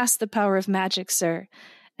would be past the power of magic, sir.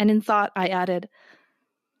 And in thought I added,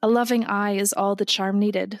 a loving eye is all the charm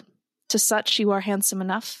needed. To such you are handsome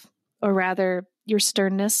enough, or rather, your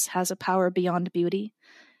sternness has a power beyond beauty.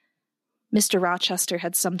 Mr. Rochester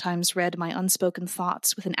had sometimes read my unspoken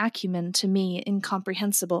thoughts with an acumen to me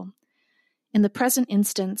incomprehensible. In the present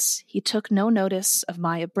instance, he took no notice of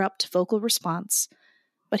my abrupt vocal response,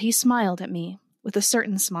 but he smiled at me with a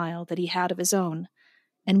certain smile that he had of his own,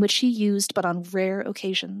 and which he used but on rare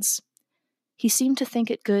occasions. He seemed to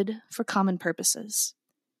think it good for common purposes.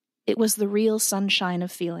 It was the real sunshine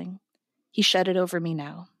of feeling. He shed it over me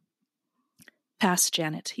now. Pass,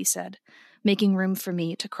 Janet, he said, making room for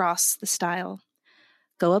me to cross the stile.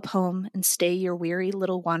 Go up home and stay your weary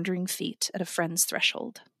little wandering feet at a friend's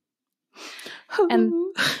threshold. And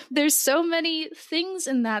there's so many things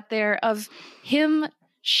in that there of him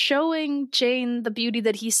showing Jane the beauty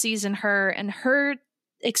that he sees in her and her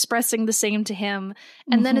expressing the same to him.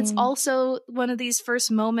 And then it's also one of these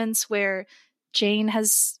first moments where Jane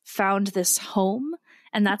has found this home.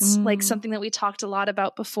 And that's like something that we talked a lot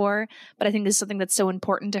about before. But I think this is something that's so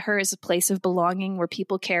important to her, is a place of belonging where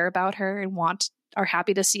people care about her and are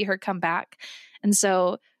happy to see her come back. And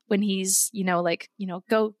so when he's,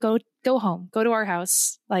 go home, go to our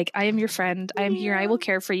house. Like, I am your friend. I am here. I will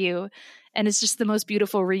care for you. And it's just the most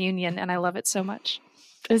beautiful reunion. And I love it so much.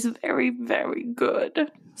 It's very, very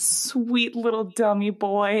good. Sweet little dummy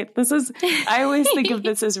boy. I always think of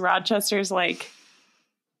this as Rochester's like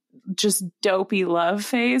just dopey love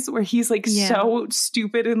phase, where he's like so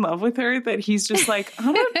stupid in love with her that he's just like,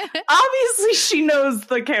 obviously she knows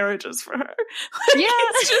the carriage is for her.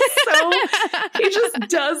 He just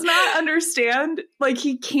does not understand. Like,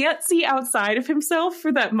 he can't see outside of himself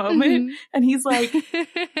for that moment. And he's like,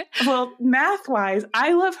 well, math wise,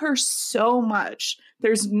 I love her so much.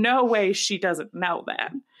 There's no way she doesn't know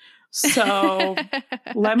that. So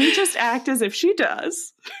let me just act as if she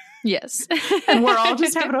does. Yes. And we're all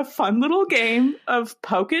just having a fun little game of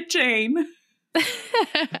poke at Jane.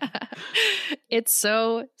 It's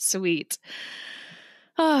so sweet.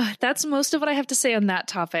 That's most of what I have to say on that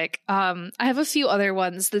topic. I have a few other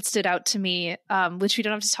ones that stood out to me, which we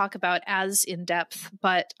don't have to talk about as in depth.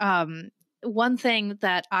 But one thing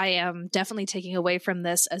that I am definitely taking away from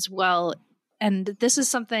this as well, and this is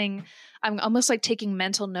something I'm almost like taking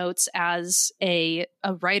mental notes as a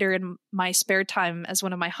writer in my spare time as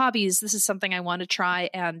one of my hobbies. This is something I want to try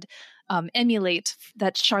and emulate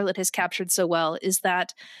that Charlotte has captured so well, is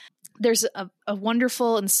that there's a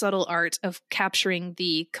wonderful and subtle art of capturing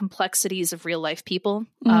the complexities of real life people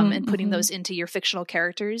and putting those into your fictional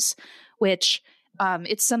characters, which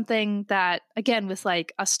it's something that, again, with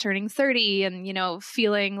like us turning 30 and, you know,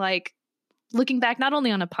 feeling like looking back not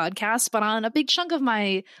only on a podcast, but on a big chunk of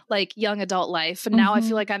my like young adult life. And now I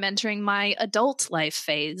feel like I'm entering my adult life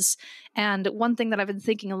phase. And one thing that I've been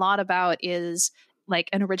thinking a lot about is like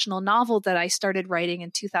an original novel that I started writing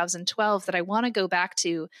in 2012 that I want to go back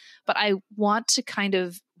to, but I want to kind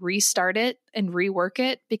of restart it and rework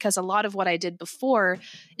it because a lot of what I did before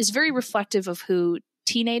is very reflective of who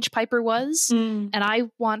teenage Piper was. And I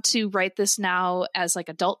want to write this now as like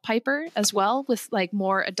adult Piper as well, with like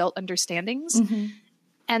more adult understandings.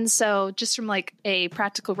 And so just from like a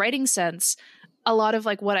practical writing sense, a lot of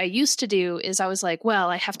like what I used to do is I was like, well,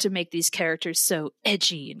 I have to make these characters so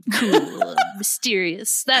edgy and cool and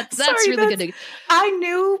mysterious. That's really good. I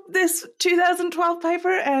knew this 2012 Piper,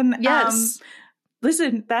 and yes,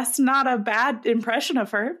 listen, that's not a bad impression of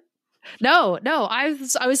her. No, I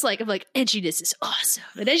was like, I'm like, edginess is awesome,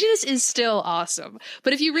 and edginess is still awesome.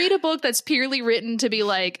 But if you read a book that's purely written to be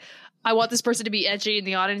like, I want this person to be edgy, and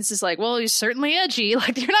the audience is like, well, he's certainly edgy.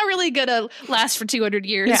 Like, you're not really going to last for 200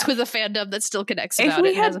 years with a fandom that still connects about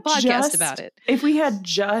it and has a podcast about it. If we had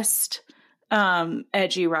just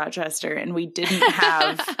edgy Rochester and we didn't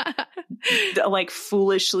have like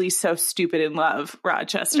foolishly so stupid in love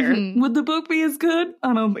Rochester, would the book be as good?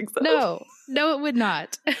 I don't think so. No, it would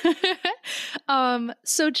not.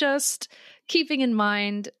 So just keeping in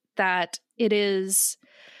mind that it is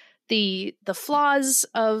the flaws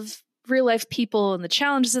of real life people and the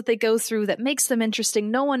challenges that they go through that makes them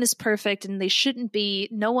interesting. No one is perfect, and they shouldn't be.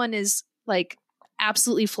 No one is like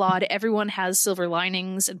absolutely flawed. Everyone has silver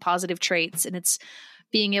linings and positive traits, and it's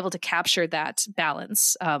being able to capture that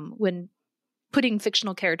balance when putting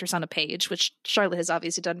fictional characters on a page, which Charlotte has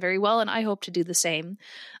obviously done very well, and I hope to do the same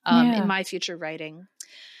in my future writing.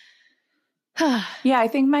 Yeah, I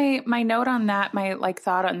think my note on that, my like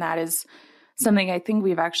thought on that is something I think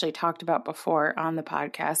we've actually talked about before on the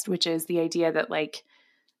podcast, which is the idea that like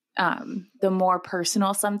the more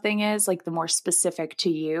personal something is, like the more specific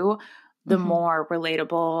to you, the more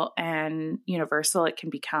relatable and universal it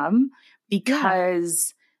can become,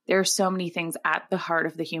 because there are so many things at the heart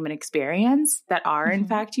of the human experience that are in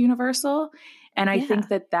fact universal. And I think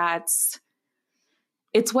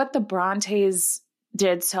it's what the Brontes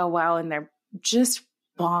did so well in their just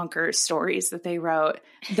bonkers stories that they wrote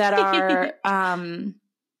that are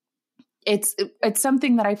it's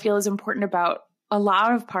something that I feel is important about a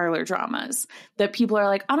lot of parlor dramas, that people are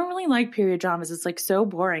like, I don't really like period dramas. It's like so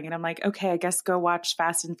boring. And I'm like, okay, I guess go watch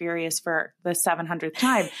Fast and Furious for the 700th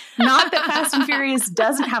time. Not that Fast and Furious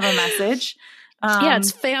doesn't have a message.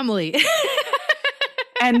 It's family.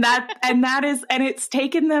 and it's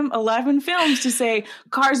taken them 11 films to say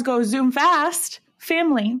cars go zoom fast,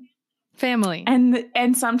 family.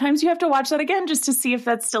 And sometimes you have to watch that again just to see if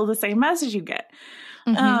that's still the same message you get.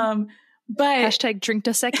 But hashtag drink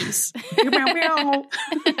Dos Equis.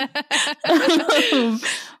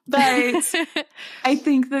 But I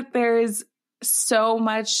think that there's so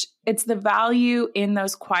much, it's the value in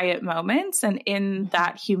those quiet moments and in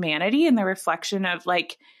that humanity and the reflection of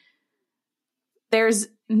like, there's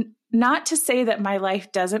not to say that my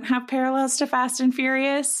life doesn't have parallels to Fast and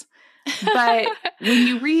Furious, but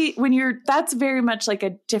that's very much like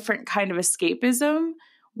a different kind of escapism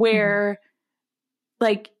where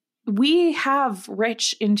like we have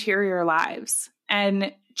rich interior lives,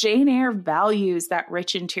 and Jane Eyre values that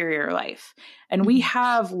rich interior life. And we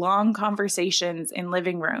have long conversations in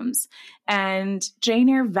living rooms, and Jane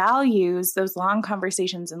Eyre values those long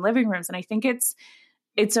conversations in living rooms. And I think it's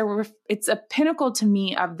a pinnacle to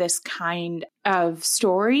me of this kind of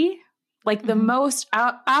story. Like the most,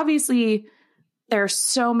 obviously, there are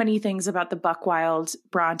so many things about the Buckwild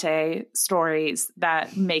Bronte stories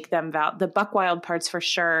that make them the Buckwild parts for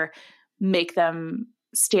sure make them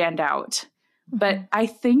stand out. But I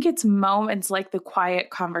think it's moments like the quiet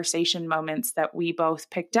conversation moments that we both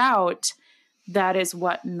picked out that is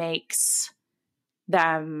what makes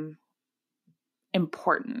them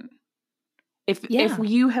important. If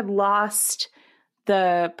you had lost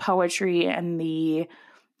the poetry and the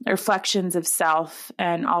reflections of self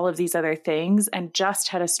and all of these other things, and just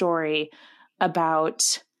had a story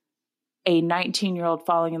about a 19-year-old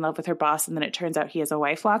falling in love with her boss, and then it turns out he has a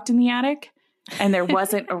wife locked in the attic, and there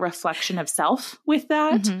wasn't a reflection of self with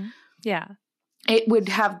that. Mm-hmm. Yeah. It would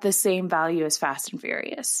have the same value as Fast and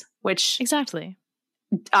Furious, which exactly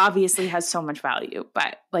obviously has so much value.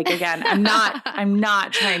 But like, again, I'm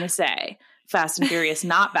not trying to say Fast and Furious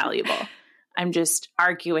not valuable. I'm just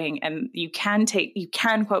arguing, and you can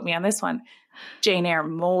quote me on this one, Jane Eyre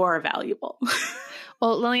more valuable.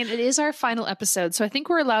 Well, Lillian, it is our final episode, so I think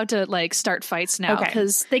we're allowed to like start fights now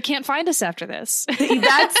because they can't find us after this.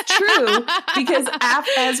 That's true, because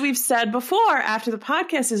as we've said before, after the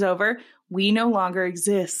podcast is over, we no longer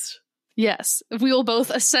exist. Yes, we will both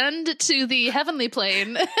ascend to the heavenly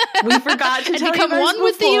plane. We forgot to tell become you guys one before.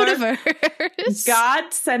 with the universe.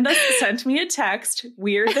 God sent me a text.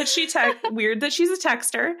 Weird that she's a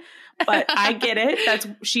texter, but I get it.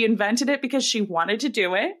 She invented it because she wanted to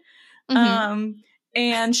do it. Mm-hmm.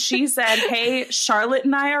 And she said, "Hey, Charlotte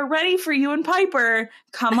and I are ready for you and Piper.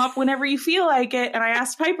 Come up whenever you feel like it." And I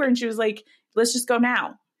asked Piper, and she was like, "Let's just go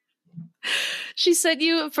now." She sent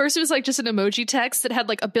you, at first it was like just an emoji text that had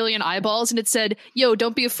like a billion eyeballs, and it said, "Yo,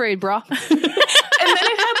 don't be afraid, brah." And then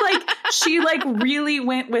it had like, she like really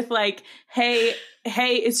went with like, hey,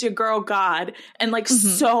 it's your girl God. And like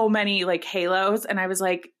so many like halos. And I was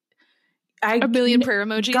like, a billion prayer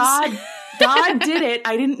emojis. God did it.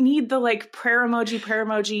 I didn't need the like prayer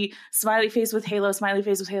emoji, smiley face with halo, smiley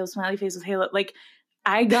face with halo, smiley face with halo. Like,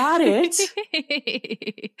 I got it.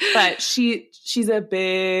 But she's a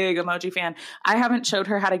big emoji fan. I haven't showed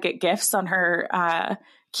her how to get GIFs on her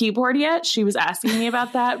keyboard yet. She was asking me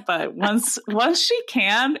about that, but once she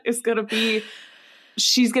can,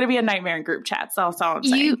 she's gonna be a nightmare in group chats. That's all I'm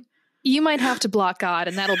saying. You might have to block God,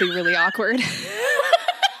 and that'll be really awkward.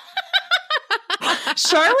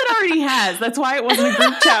 Charlotte already has. That's why it wasn't a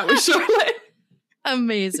group chat with Charlotte.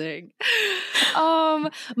 Amazing.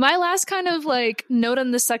 My last kind of like note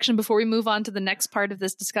on this section before we move on to the next part of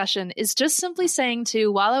this discussion is just simply saying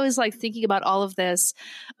too, while I was like thinking about all of this,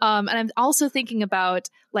 and I'm also thinking about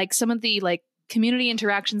like some of the like community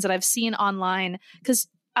interactions that I've seen online, because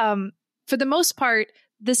for the most part,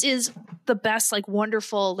 this is the best, like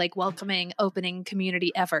wonderful, like welcoming, opening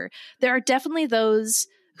community ever. There are definitely those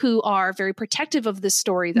who are very protective of this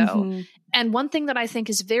story, though. Mm-hmm. And one thing that I think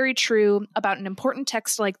is very true about an important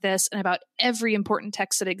text like this, and about every important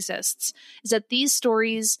text that exists, is that these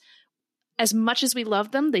stories, as much as we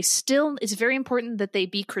love them, it's very important that they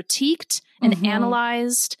be critiqued and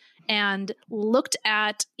analyzed and looked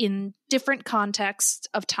at in different contexts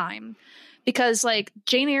of time. Because like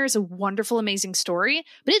Jane Eyre is a wonderful, amazing story,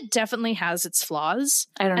 but it definitely has its flaws.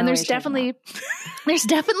 I don't know. And there's definitely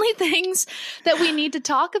things that we need to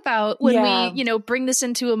talk about when we, bring this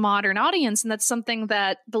into a modern audience. And that's something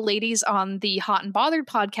that the ladies on the Hot and Bothered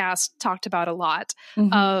podcast talked about a lot,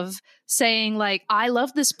 of saying like, I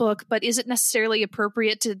love this book, but is it necessarily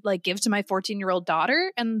appropriate to like give to my 14-year-old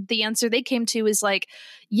daughter? And the answer they came to is like,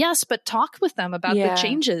 yes, but talk with them about the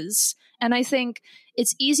changes. And I think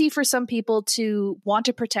it's easy for some people to want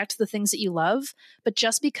to protect the things that you love, but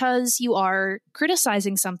just because you are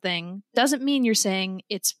criticizing something doesn't mean you're saying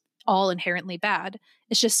it's all inherently bad.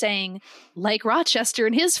 It's just saying, like Rochester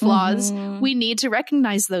and his flaws, we need to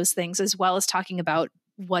recognize those things as well as talking about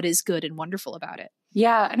what is good and wonderful about it.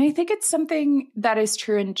 Yeah, and I think it's something that is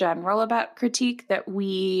true in general about critique, that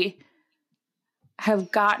we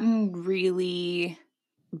have gotten really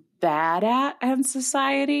bad at in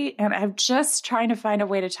society. And I'm just trying to find a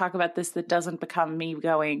way to talk about this that doesn't become me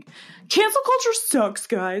going, cancel culture sucks,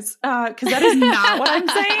 guys. Because that is not what I'm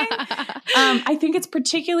saying. I think it's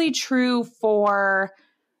particularly true for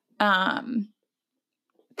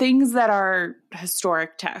things that are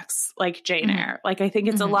historic texts like Jane Eyre. Like, I think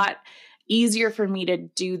it's a lot easier for me to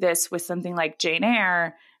do this with something like Jane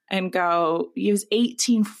Eyre and go, use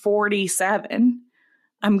 1847.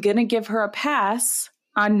 I'm going to give her a pass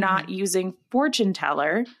on not using fortune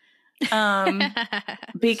teller,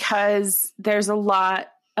 because there's a lot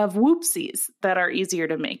of whoopsies that are easier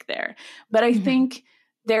to make there. But I think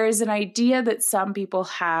there is an idea that some people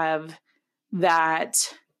have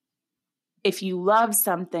that if you love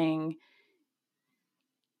something,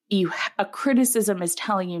 a criticism is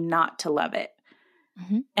telling you not to love it.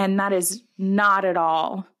 And that is not at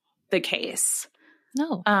all the case.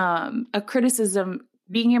 No. A criticism,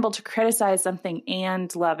 being able to criticize something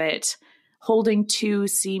and love it, holding two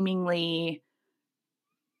seemingly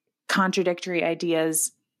contradictory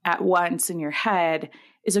ideas at once in your head,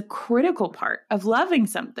 is a critical part of loving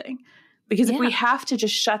something. Because if we have to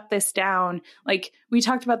just shut this down, like we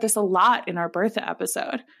talked about this a lot in our Bertha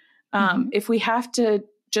episode, if we have to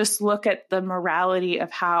just look at the morality of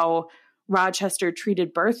how Rochester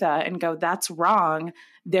treated Bertha and go, that's wrong,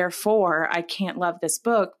 therefore I can't love this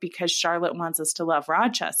book because Charlotte wants us to love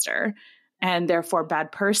Rochester, and therefore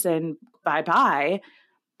bad person, bye-bye.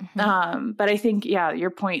 But I think,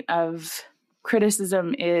 your point of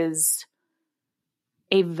criticism is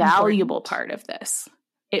a valuable part of this.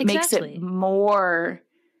 It makes it it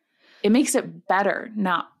makes it better,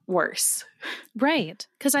 not worse. Right.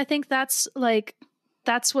 Because I think that's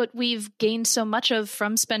what we've gained so much of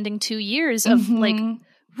from spending 2 years of like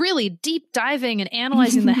really deep diving and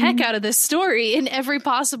analyzing the heck out of this story in every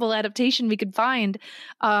possible adaptation we could find,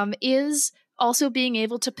 is also being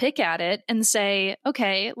able to pick at it and say,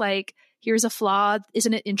 okay, like, here's a flaw.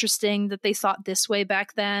 Isn't it interesting that they thought this way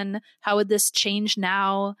back then? How would this change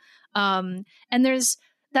now? And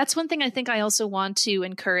that's one thing I think I also want to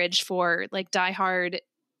encourage for like diehard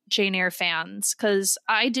Jane Eyre fans, because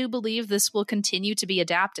I do believe this will continue to be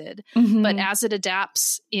adapted. But as it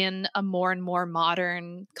adapts in a more and more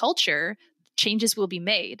modern culture, changes will be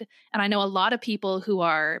made. And I know a lot of people who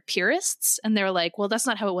are purists and they're like, well, that's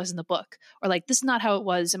not how it was in the book, or like, this is not how it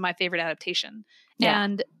was in my favorite adaptation.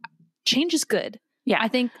 And change is good. I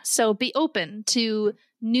think so. Be open to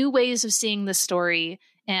new ways of seeing the story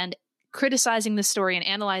and criticizing the story and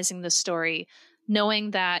analyzing the story,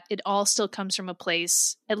 knowing that it all still comes from a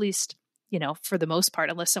place, at least, you know, for the most part,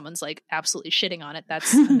 unless someone's like absolutely shitting on it,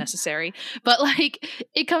 that's unnecessary. But like,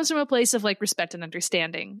 it comes from a place of like respect and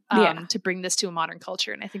understanding to bring this to a modern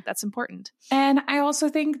culture. And I think that's important. And I also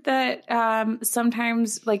think that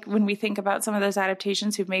sometimes, like when we think about some of those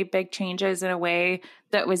adaptations who've made big changes in a way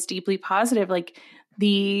that was deeply positive, like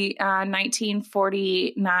the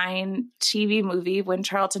 1949 TV movie When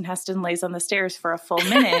Charlton Heston Lays on the Stairs for a Full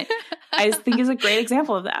Minute, I think is a great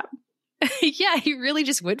example of that. Yeah, he really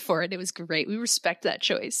just went for it. It was great. We respect that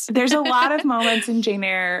choice. There's a lot of moments in Jane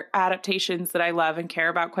Eyre adaptations that I love and care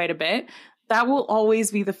about quite a bit. That will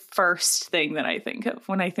always be the first thing that I think of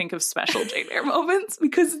when I think of special Jane Eyre moments,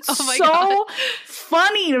 because it's so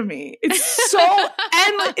funny to me. It's so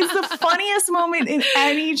endless. It's the funniest moment in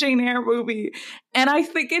any Jane Eyre movie. And I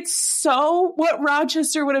think it's so what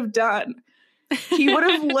Rochester would have done. He would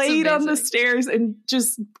have laid on the stairs and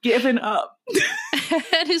just given up.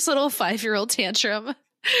 And his little 5-year-old tantrum.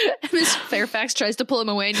 Miss Fairfax tries to pull him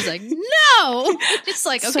away and he's like, no! It's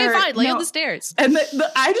like, okay, Sir, fine, lay on the stairs. And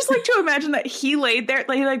I just like to imagine that he laid there,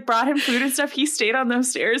 like, he like brought him food and stuff. He stayed on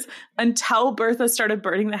those stairs until Bertha started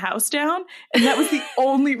burning the house down. And that was the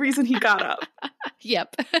only reason he got up.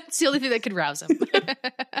 Yep. It's the only thing that could rouse him.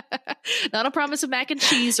 Not a promise of mac and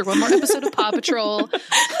cheese or one more episode of Paw Patrol.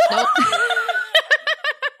 Nope.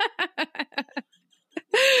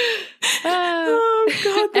 Oh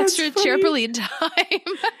God, that's extra funny. trampoline time.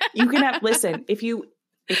 You can have, listen, if you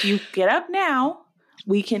get up now,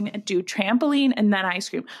 we can do trampoline and then ice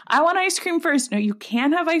cream. I want ice cream first. No, you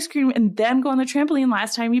can't have ice cream and then go on the trampoline.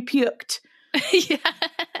 Last time you puked.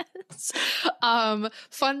 Yes.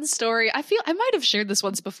 Fun story. I feel I might have shared this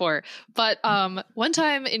once before, but one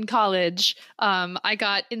time in college, I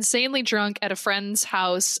got insanely drunk at a friend's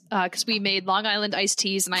house because we made Long Island iced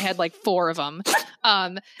teas and I had like 4 of them.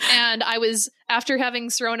 And I was, after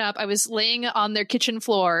having thrown up, I was laying on their kitchen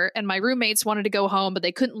floor and my roommates wanted to go home, but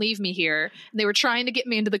they couldn't leave me here. And they were trying to get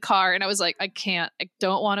me into the car. And I was like, I can't, I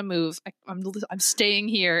don't want to move. I'm staying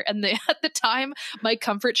here. And at the time, my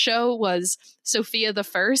comfort show was Sophia the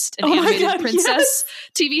First, an animated princess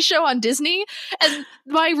TV show on Disney. And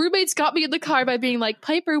my roommates got me in the car by being like,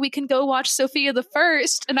 Piper, we can go watch Sophia the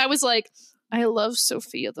First. And I was like, I love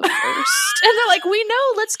Sophia the First. And they're like, we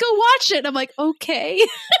know, let's go watch it. And I'm like, okay.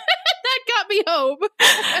 That got me home.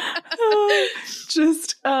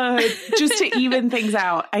 Just to even things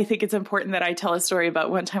out, I think it's important that I tell a story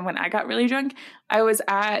about one time when I got really drunk. I was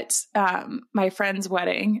at my friend's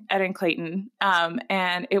wedding in Clayton,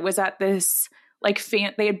 and it was at this like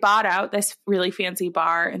they had bought out this really fancy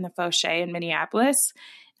bar in the Fauché in Minneapolis,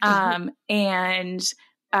 and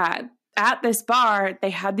at this bar they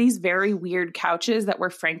had these very weird couches that were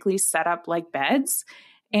frankly set up like beds.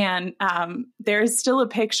 And there's still a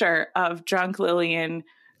picture of drunk Lillian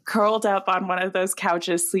curled up on one of those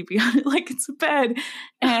couches, sleeping on it like it's a bed.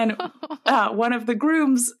 And one of the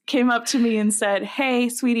grooms came up to me and said, hey,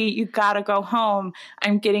 sweetie, you gotta go home.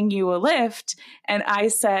 I'm getting you a lift. And I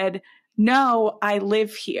said, no, I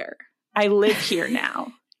live here. I live here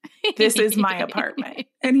now. This is my apartment.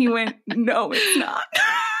 And he went, no, it's not.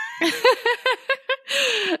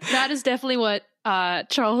 That is definitely what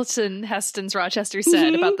Charlton Heston's Rochester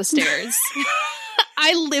said about the stairs.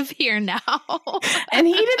 I live here now. And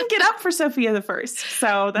he didn't get up for Sophia the First.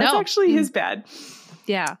 So that's actually his bad.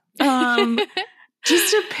 Yeah.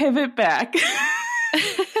 Just to pivot back.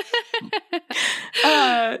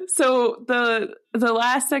 So the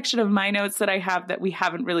last section of my notes that I have that we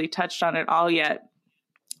haven't really touched on at all yet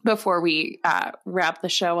before we wrap the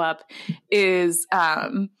show up is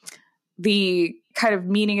the kind of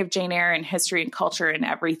meaning of Jane Eyre and history and culture and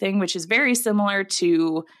everything, which is very similar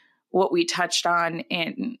to what we touched on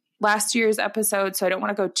in last year's episode. So I don't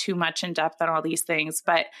want to go too much in depth on all these things,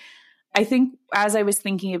 but I think as I was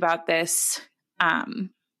thinking about this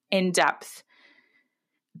in depth,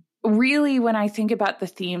 really when I think about the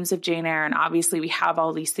themes of Jane Eyre, and obviously we have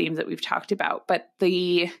all these themes that we've talked about, but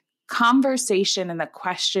the conversation and the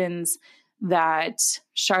questions that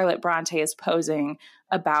Charlotte Bronte is posing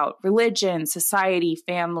about religion, society,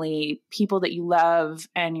 family, people that you love,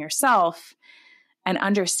 and yourself, and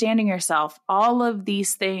understanding yourself, all of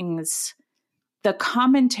these things, the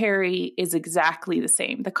commentary is exactly the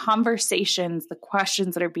same. The conversations, the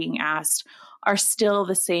questions that are being asked are still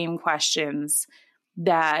the same questions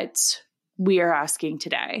that we are asking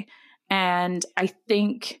today. And I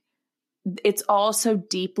think it's also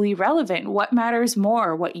deeply relevant. What matters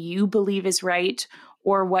more, what you believe is right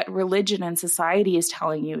or what religion and society is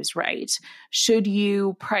telling you is right? Should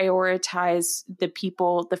you prioritize the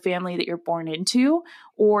people, the family that you're born into,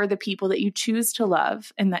 or the people that you choose to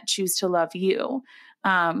love and that choose to love you?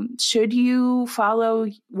 Should you follow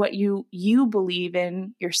what you believe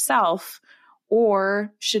in yourself,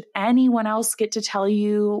 or should anyone else get to tell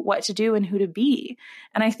you what to do and who to be?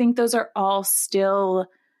 And I think those are all still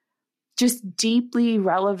just deeply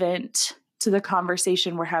relevant to the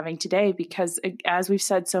conversation we're having today, because as we've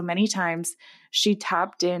said so many times, she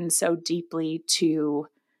tapped in so deeply to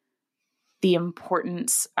the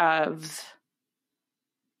importance of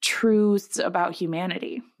truths about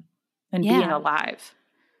humanity and being alive.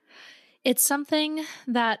 It's something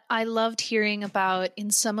that I loved hearing about in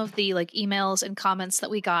some of the like emails and comments that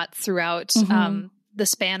we got throughout the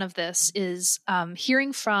span of this is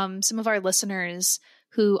hearing from some of our listeners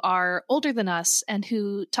who are older than us and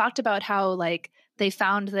who talked about how like they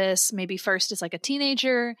found this maybe first as like a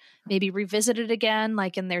teenager, maybe revisited again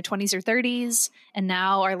like in their 20s or 30s, and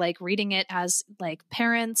now are like reading it as like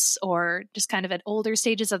parents or just kind of at older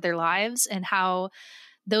stages of their lives, and how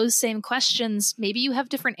those same questions, maybe you have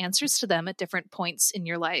different answers to them at different points in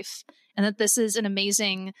your life, and that this is an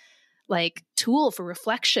amazing like tool for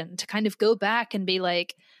reflection to kind of go back and be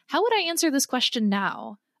like, how would I answer this question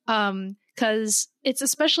now? Because it's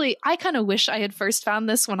especially, I kind of wish I had first found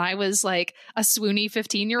this when I was like a swoony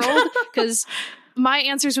 15-year-old, because my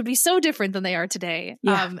answers would be so different than they are today.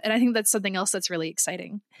 And I think that's something else that's really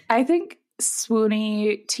exciting. I think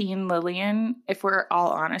swoony teen Lillian, if we're all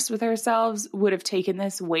honest with ourselves, would have taken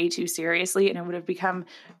this way too seriously, and it would have become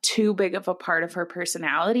too big of a part of her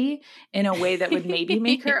personality in a way that would maybe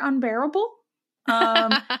make her unbearable.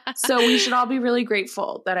 So we should all be really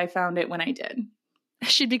grateful that I found it when I did.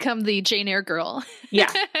 She'd become the Jane Eyre girl.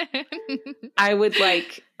 Yeah. I would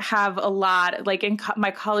like have a lot, like in my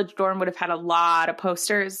college dorm would have had a lot of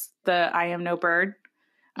posters, the I Am No Bird.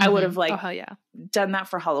 I would have like done that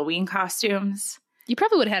for Halloween costumes. You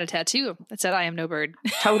probably would have had a tattoo that said I am no bird.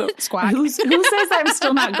 Totally. Squawk. Who says I'm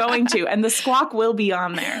still not going to? And the squawk will be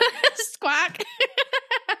on there. Squawk.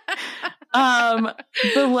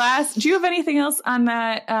 The last, do you have anything else on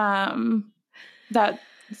that that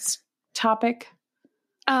topic?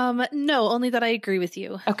 No, only that I agree with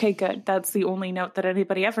you. Okay, good. That's the only note that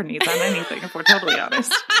anybody ever needs on anything, if we're totally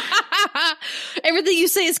honest. Everything you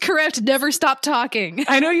say is correct. Never stop talking.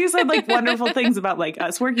 I know you said like wonderful things about like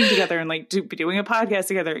us working together and like doing a podcast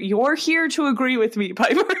together. You're here to agree with me,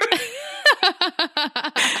 Piper.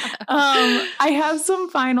 I have some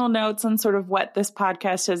final notes on sort of what this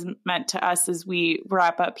podcast has meant to us as we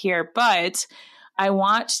wrap up here, but I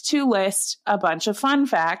want to list a bunch of fun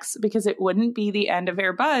facts because it wouldn't be the end of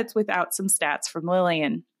Air Buds without some stats from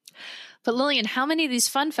Lillian. But Lillian, how many of these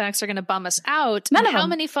fun facts are going to bum us out? None of how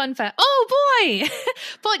them. many fun facts? Oh boy!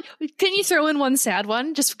 But can you throw in one sad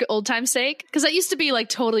one just for old time's sake? Because that used to be like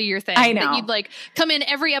totally your thing. I know. That you'd like come in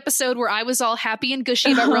every episode where I was all happy and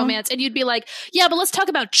gushy about romance, and you'd be like, "Yeah, but let's talk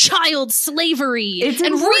about child slavery and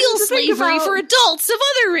real slavery for adults of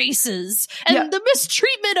other races and the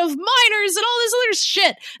mistreatment of minors and all this other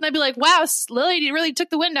shit." And I'd be like, "Wow, Lillian, you really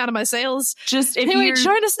took the wind out of my sails." Just if anyway,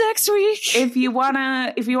 join us next week. If you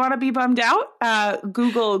wanna be bummed out,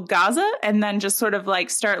 Google Gaza and then just sort of like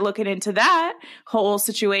start looking into that whole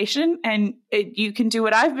situation, and you can do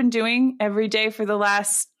what I've been doing every day for the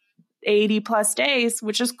last 80 plus days,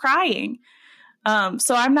 which is crying.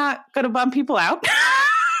 So I'm not going to bum people out.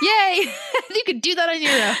 Yay! You could do that on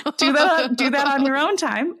your own. do that on your own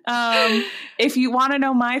time. If you want to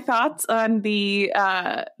know my thoughts on the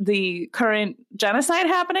current genocide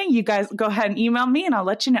happening, you guys go ahead and email me and I'll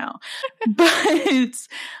let you know. But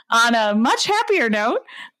on a much happier note,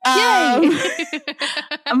 my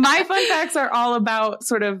fun facts are all about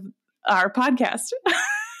sort of our podcast.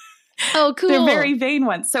 Oh, cool. They're very vain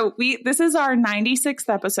ones. So this is our 96th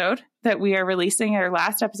episode that we are releasing. Our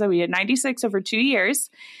last episode, we did 96 over 2 years.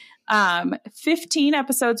 15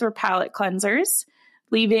 episodes were palate cleansers,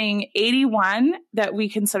 leaving 81 that we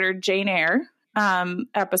considered Jane Eyre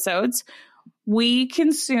episodes. We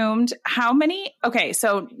consumed how many? Okay,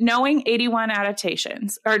 so knowing 81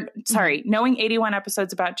 adaptations, knowing 81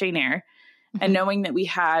 episodes about Jane Eyre, and knowing that we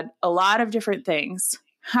had a lot of different things,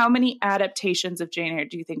 how many adaptations of Jane Eyre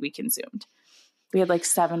do you think we consumed? We had like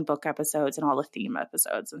 7 book episodes and all the theme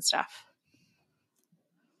episodes and stuff.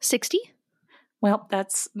 60? Well,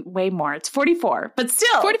 that's way more. It's 44, but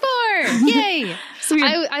still. 44! Yay! So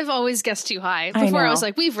I've always guessed too high. Before I was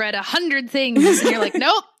like, we've read 100 things. And you're like,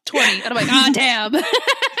 nope, 20. And I'm like, damn.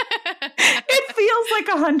 It feels like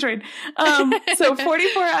 100. So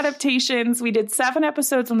 44 adaptations. We did 7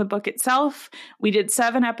 episodes on the book itself. We did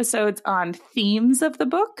 7 episodes on themes of the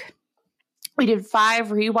book. We did 5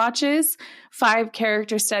 rewatches, 5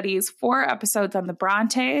 character studies, 4 episodes on the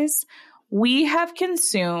Brontes. We have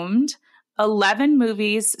consumed 11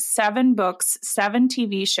 movies, 7 books, 7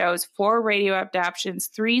 TV shows, 4 radio adaptations,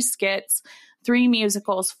 3 skits, 3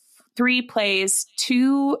 musicals, 3 plays,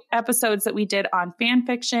 2 episodes that we did on fan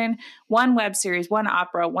fiction, 1 web series, 1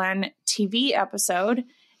 opera, 1 TV episode,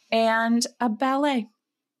 and a ballet.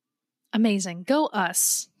 Amazing. Go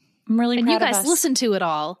us. I'm really proud of us. And you guys listen to it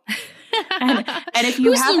all. And if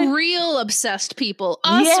you Who's the real obsessed people?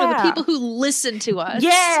 Us or the people who listen to us?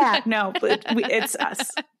 Yeah. No, it's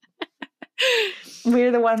us.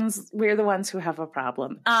 We're the ones who have a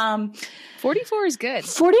problem. 44 is good.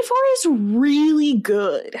 44 is really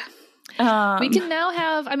good. We can now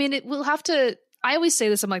have, we'll have to, I always say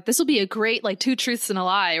this, I'm like, this will be a great, like, 2 truths and a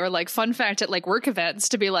lie, or like fun fact at like work events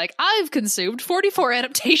to be like, I've consumed 44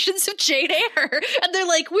 adaptations of Jane Eyre. And they're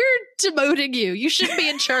like, we're demoting you. You shouldn't be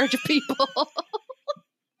in charge of people.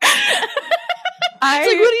 It's like, what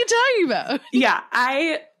are you talking about? Yeah,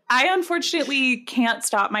 I unfortunately can't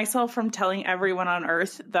stop myself from telling everyone on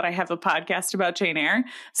Earth that I have a podcast about Jane Eyre.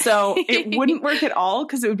 So it wouldn't work at all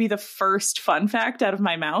because it would be the first fun fact out of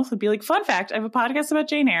my mouth. It'd be like, fun fact, I have a podcast about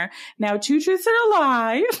Jane Eyre. Now 2 truths and a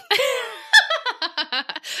lie.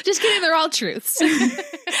 Just kidding. They're all truths.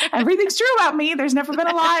 Everything's true about me. There's never been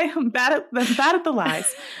a lie. I'm bad at the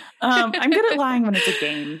lies. I'm good at lying when it's a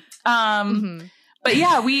game. But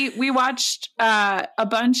yeah, we watched a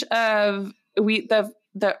bunch of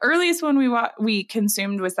the earliest one we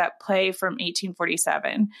consumed was that play from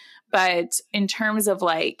 1847. But in terms of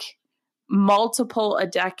like multiple a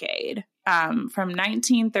decade, from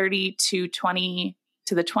 1930 to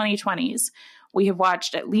the 2020s, we have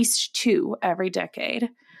watched at least 2 every decade.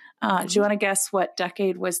 Do you want to guess what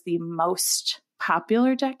decade was the most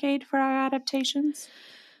popular decade for our adaptations?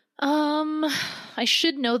 I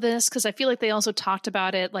should know this because I feel like they also talked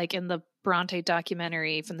about it like in the Bronte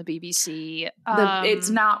documentary from the BBC.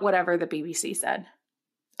 It's not whatever the BBC said.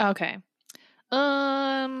 Okay.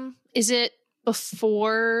 Is it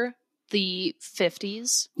before the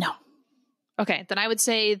 50s? No. Okay, then I would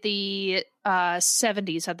say the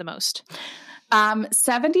 70s had the most.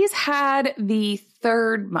 70s had the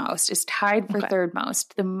 3rd most, is tied for 3rd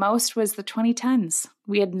most. The most was the 2010s.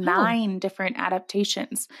 We had 9 different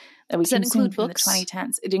adaptations that we consumed from the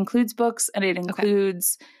 2010s. It includes books and it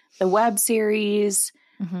includes the web series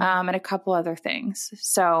and a couple other things.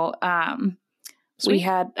 So we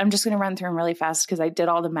had, I'm just going to run through them really fast because I did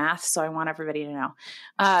all the math, so I want everybody to know.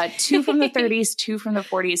 2 from the 30s, 2 from the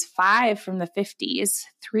 40s, 5 from the 50s,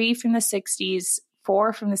 3 from the 60s,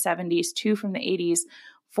 4 from the 70s, 2 from the 80s,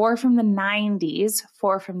 4 from the 90s,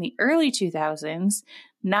 4 from the early 2000s,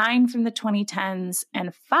 9 from the 2010s,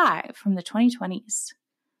 and 5 from the 2020s.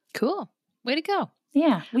 Cool. Way to go.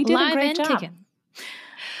 Yeah, we did a great job. Kicking.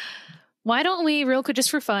 Why don't we, real quick,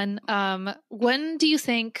 just for fun, when do you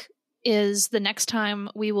think is the next time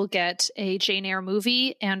we will get a Jane Eyre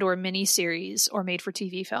movie and or miniseries or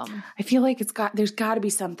made-for-TV film? I feel like there's got to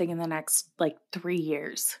be something in the next, 3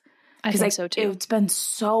 years. I think so, too. It's been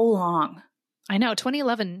so long. I know.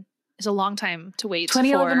 2011 is a long time to wait.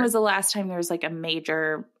 2011 was the last time there was, a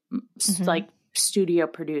major,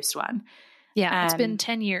 studio-produced one. Yeah, it's been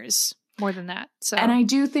 10 years. more than that. So, and I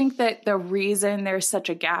do think that the reason there's such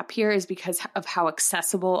a gap here is because of how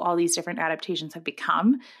accessible all these different adaptations have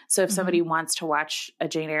become. So if somebody wants to watch a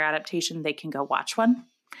Jane Eyre adaptation, they can go watch one.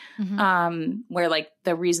 Where like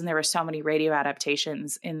the reason there were so many radio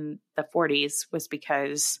adaptations in the 40s was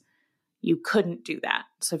because you couldn't do that.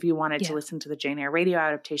 So if you wanted to listen to the Jane Eyre radio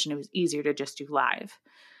adaptation, it was easier to just do live.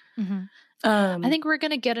 I think we're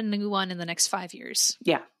going to get a new one in the next 5 years.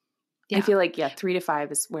 Yeah. I feel like, 3 to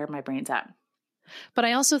 5 is where my brain's at. But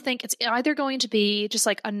I also think it's either going to be just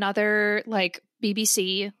like another like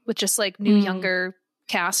BBC with just like new younger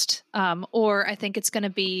cast, or I think it's going to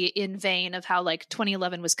be in vein of how like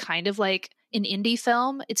 2011 was kind of like an indie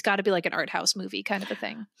film. It's got to be like an art house movie kind of a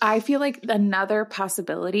thing. I feel like another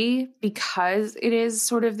possibility, because it is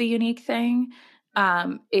sort of the unique thing,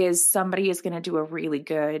 is somebody is going to do a really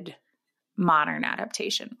good modern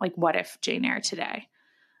adaptation. Like What If Jane Eyre today?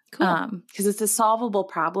 Cool. Because it's a solvable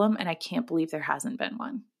problem, and I can't believe there hasn't been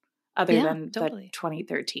one other than the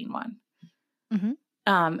 2013 one.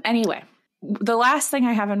 Anyway, the last thing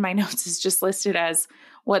I have in my notes is just listed as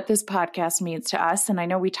what this podcast means to us. And I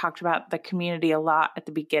know we talked about the community a lot at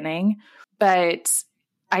the beginning, but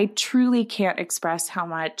I truly can't express how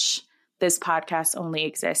much this podcast only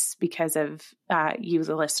exists because of you,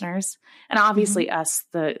 the listeners, and obviously us,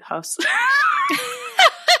 the hosts.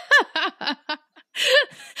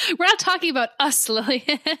 We're not talking about us,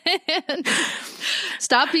 Lillian.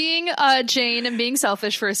 Stop being Jane and being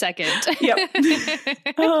selfish for a second. Yep.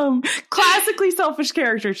 Classically selfish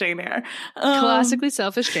character, Jane Eyre. Classically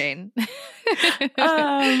selfish Jane.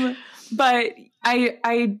 But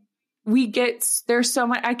there's so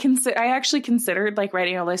much. I actually considered like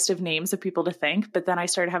writing a list of names of people to thank, but then I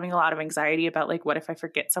started having a lot of anxiety about like, what if I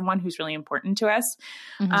forget someone who's really important to us?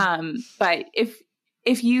 But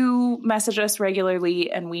if you message us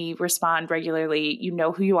regularly and we respond regularly, you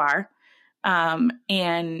know who you are.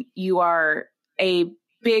 And you are a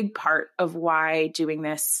big part of why doing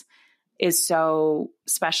this is so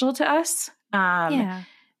special to us.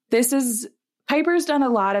 Piper's done a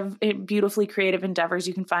lot of beautifully creative endeavors.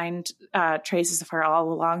 You can find traces of her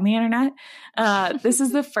all along the internet. This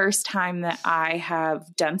is the first time that I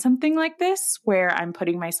have done something like this where I'm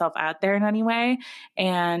putting myself out there in any way.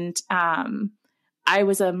 And,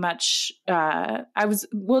 we'll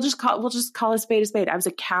just call a spade a spade. I was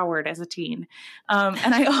a coward as a teen.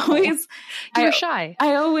 And I always, you were shy.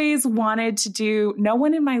 I always wanted to do, no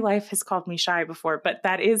one in my life has called me shy before, but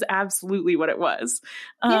that is absolutely what it was.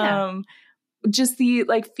 Just the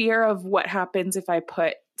like fear of what happens if I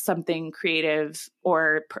put something creative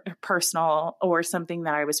or personal or something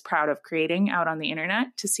that I was proud of creating out on the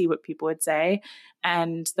internet to see what people would say.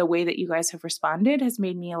 And the way that you guys have responded has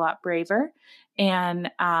made me a lot braver.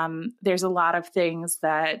 And there's a lot of things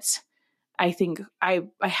that I think I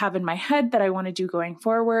have in my head that I want to do going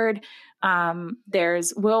forward.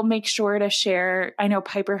 We'll make sure to share. I know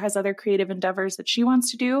Piper has other creative endeavors that she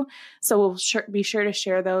wants to do. So we'll be sure to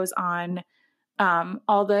share those on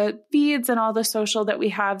all the feeds and all the social that we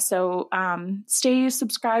have. So stay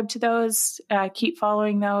subscribed to those, keep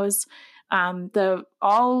following those.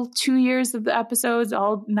 All 2 years of the episodes,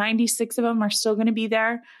 all 96 of them are still going to be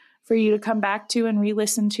there for you to come back to and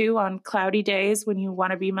re-listen to on cloudy days when you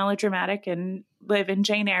want to be melodramatic and live in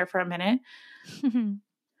Jane Eyre for a minute.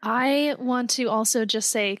 I want to also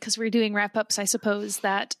just say, because we're doing wrap-ups, I suppose,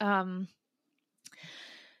 that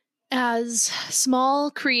as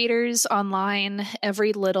small creators online,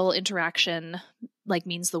 every little interaction like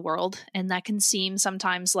means the world. And that can seem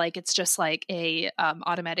sometimes like it's just like a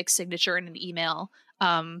automatic signature in an email.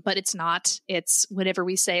 But it's not. It's whenever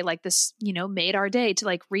we say like this, made our day to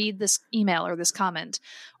like read this email or this comment,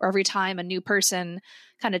 or every time a new person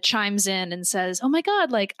kind of chimes in and says, oh my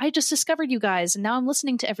God, like I just discovered you guys and now I'm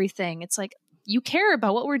listening to everything. It's like, you care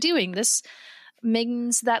about what we're doing. This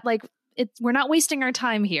means that like, we're not wasting our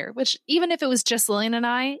time here, which even if it was just Lillian and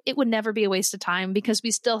I, it would never be a waste of time because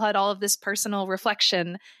we still had all of this personal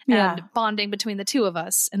reflection and bonding between the two of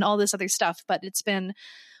us and all this other stuff. But it's been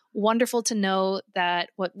wonderful to know that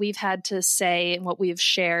what we've had to say and what we've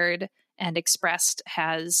shared and expressed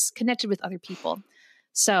has connected with other people.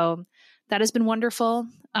 So that has been wonderful.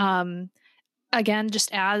 Again,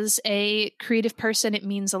 just as a creative person, it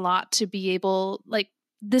means a lot to be able, like,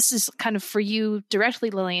 this is kind of for you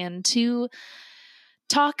directly, Lillian, to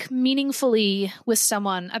talk meaningfully with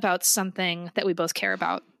someone about something that we both care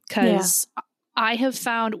about. Because I have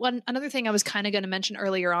found another thing I was kind of going to mention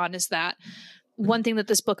earlier on is that one thing that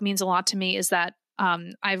this book means a lot to me is that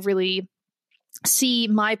I really see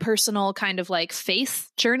my personal kind of like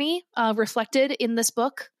faith journey reflected in this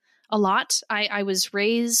book a lot. I was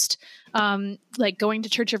raised like going to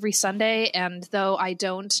church every Sunday, and though I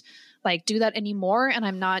don't like do that anymore, and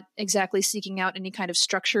I'm not exactly seeking out any kind of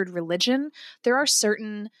structured religion, there are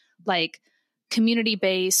certain like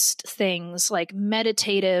community-based things, like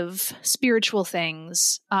meditative, spiritual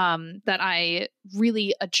things that I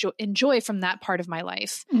really enjoy from that part of my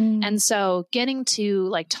life. And so getting to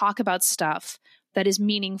like talk about stuff that is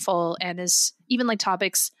meaningful and is even like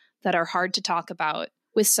topics that are hard to talk about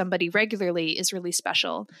with somebody regularly is really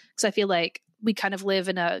special. Because I feel like we kind of live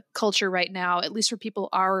in a culture right now, at least for people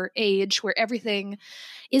our age, where everything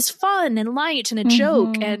is fun and light and a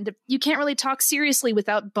joke, and you can't really talk seriously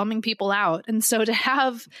without bumming people out. And so to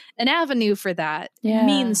have an avenue for that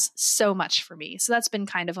means so much for me. So that's been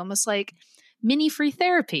kind of almost like mini free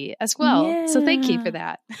therapy as well. Yeah. So thank you for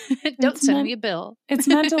that. Don't send me a bill. It's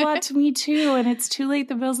meant a lot to me too, and it's too late.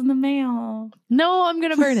 The bill's in the mail. No, I'm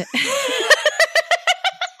going to burn it.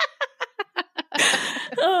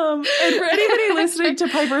 And for anybody listening to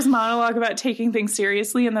Piper's monologue about taking things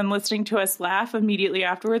seriously and then listening to us laugh immediately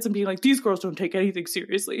afterwards and being like, these girls don't take anything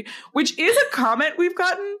seriously, which is a comment we've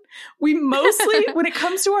gotten. We mostly, when it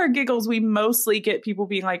comes to our giggles, we mostly get people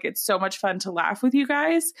being like, it's so much fun to laugh with you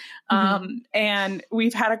guys. And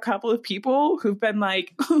we've had a couple of people who've been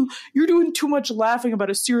like, you're doing too much laughing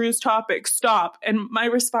about a serious topic. Stop. And my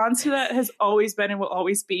response to that has always been and will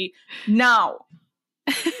always be, no.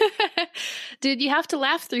 Dude, you have to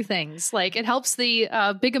laugh through things. Like, it helps the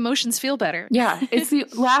big emotions feel better. Yeah, it's the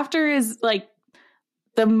laughter is like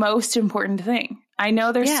the most important thing. I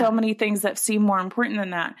know there's so many things that seem more important than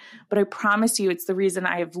that, but I promise you it's the reason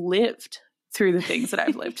I have lived through the things that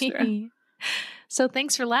I've lived through. So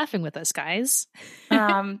thanks for laughing with us, guys.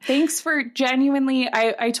 Thanks for genuinely,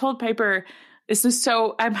 I told Piper, this is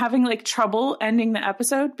so, I'm having like trouble ending the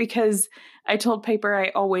episode because I told Piper I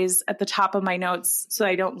always, at the top of my notes, so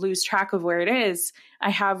I don't lose track of where it is, I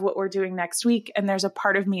have what we're doing next week. And there's a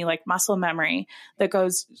part of me, like muscle memory, that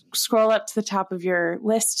goes, scroll up to the top of your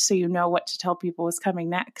list so you know what to tell people is coming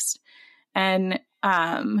next. And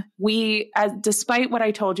despite what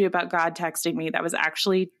I told you about God texting me, that was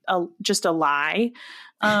actually just a lie.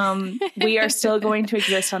 We are still going to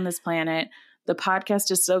exist on this planet. The podcast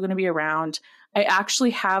is still going to be around. I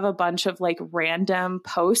actually have a bunch of like random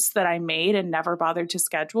posts that I made and never bothered to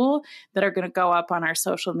schedule that are going to go up on our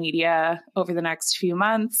social media over the next few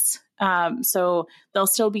months. So there'll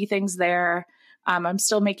still be things there. I'm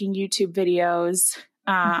still making YouTube videos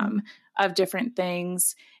of different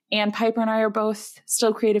things. And Piper and I are both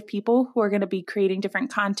still creative people who are going to be creating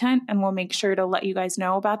different content, and we'll make sure to let you guys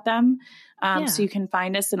know about them. So you can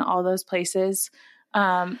find us in all those places.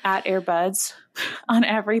 At Airbuds on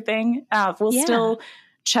everything. We'll still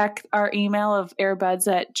check our email of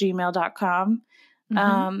airbuds@gmail.com.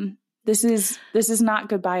 This is not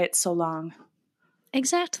goodbye. It's so long.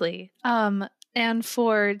 Exactly. And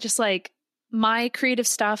for just like my creative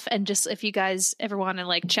stuff, and just if you guys ever want to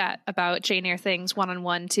like chat about Jane Eyre things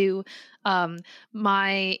one-on-one too,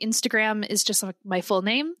 my Instagram is just like my full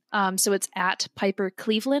name. So it's at Piper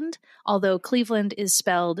Cleveland, although Cleveland is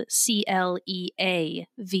spelled Cleaveland,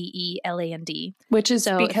 which is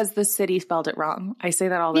because the city spelled it wrong. I say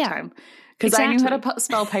that all the time because I knew how to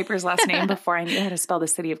spell Piper's last name before I knew how to spell the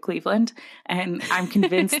city of Cleveland. And I'm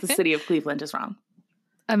convinced the city of Cleveland is wrong.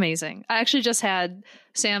 Amazing. I actually just had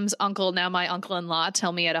Sam's uncle, now my uncle-in-law,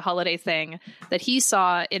 tell me at a holiday thing that he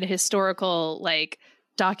saw in a historical like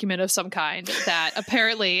document of some kind that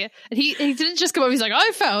apparently, and he didn't just come up, he's like,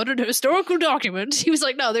 I found a historical document. He was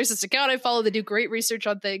like, no, there's this account I follow. They do great research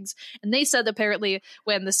on things. And they said apparently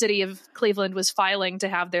when the city of Cleveland was filing to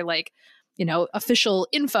have their like, you know, official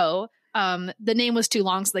info, the name was too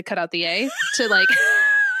long. So they cut out the A to like,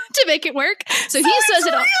 to make it work. So he says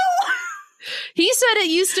it all. He said it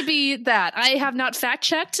used to be that. I have not fact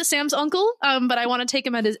checked Sam's uncle, but I want to take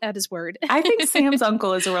him at his word. I think Sam's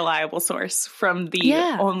uncle is a reliable source from the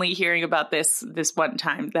only hearing about this one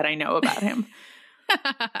time that I know about him.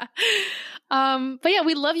 But yeah,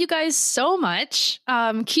 we love you guys so much.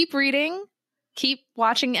 Keep reading, keep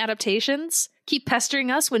watching adaptations, keep pestering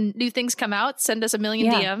us when new things come out. Send us a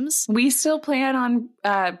million DMs. We still plan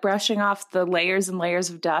on brushing off the layers and layers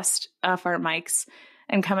of dust off our mics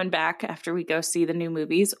and coming back after we go see the new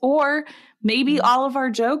movies. Or maybe all of our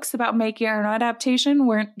jokes about making our own adaptation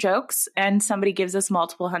weren't jokes and somebody gives us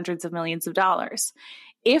multiple hundreds of millions of dollars.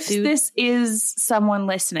 If this is someone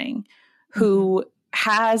listening who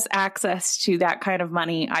has access to that kind of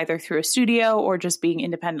money, either through a studio or just being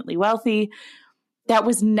independently wealthy, that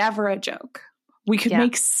was never a joke. We could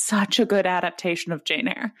make such a good adaptation of Jane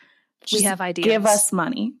Eyre. We have ideas. Give us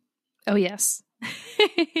money. Oh, yes.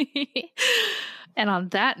 And on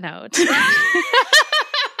that note, that's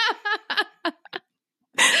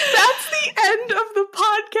the end of the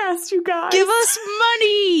podcast, you guys. Give us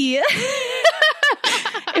money.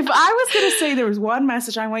 If I was going to say there was one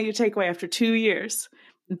message I want you to take away after 2 years,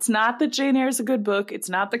 it's not that Jane Eyre is a good book. It's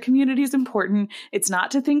not that community is important. It's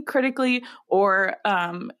not to think critically or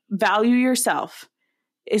value yourself.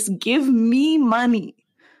 It's give me money.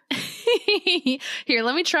 Here,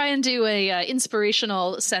 let me try and do a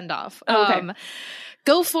inspirational send-off. Okay.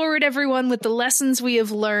 Go forward, everyone, with the lessons we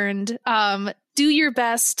have learned. Do your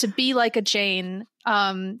best to be like a Jane.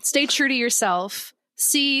 Stay true to yourself.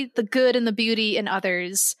 See the good and the beauty in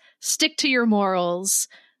others. Stick to your morals.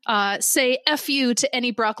 Say F you to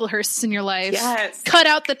any Brocklehursts in your life. Yes. Cut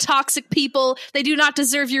out the toxic people. They do not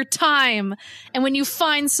deserve your time. And when you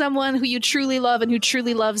find someone who you truly love and who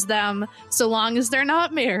truly loves them, so long as they're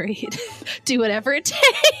not married, do whatever it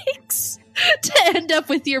takes to end up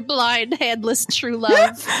with your blind, handless true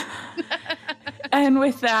love. And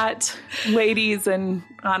with that, ladies, and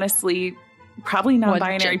honestly, probably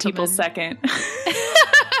non-binary people second.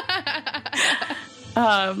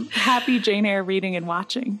 Happy Jane Eyre reading and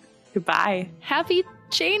watching. Goodbye. Happy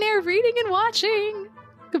Jane Eyre reading and watching.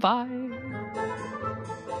 Goodbye.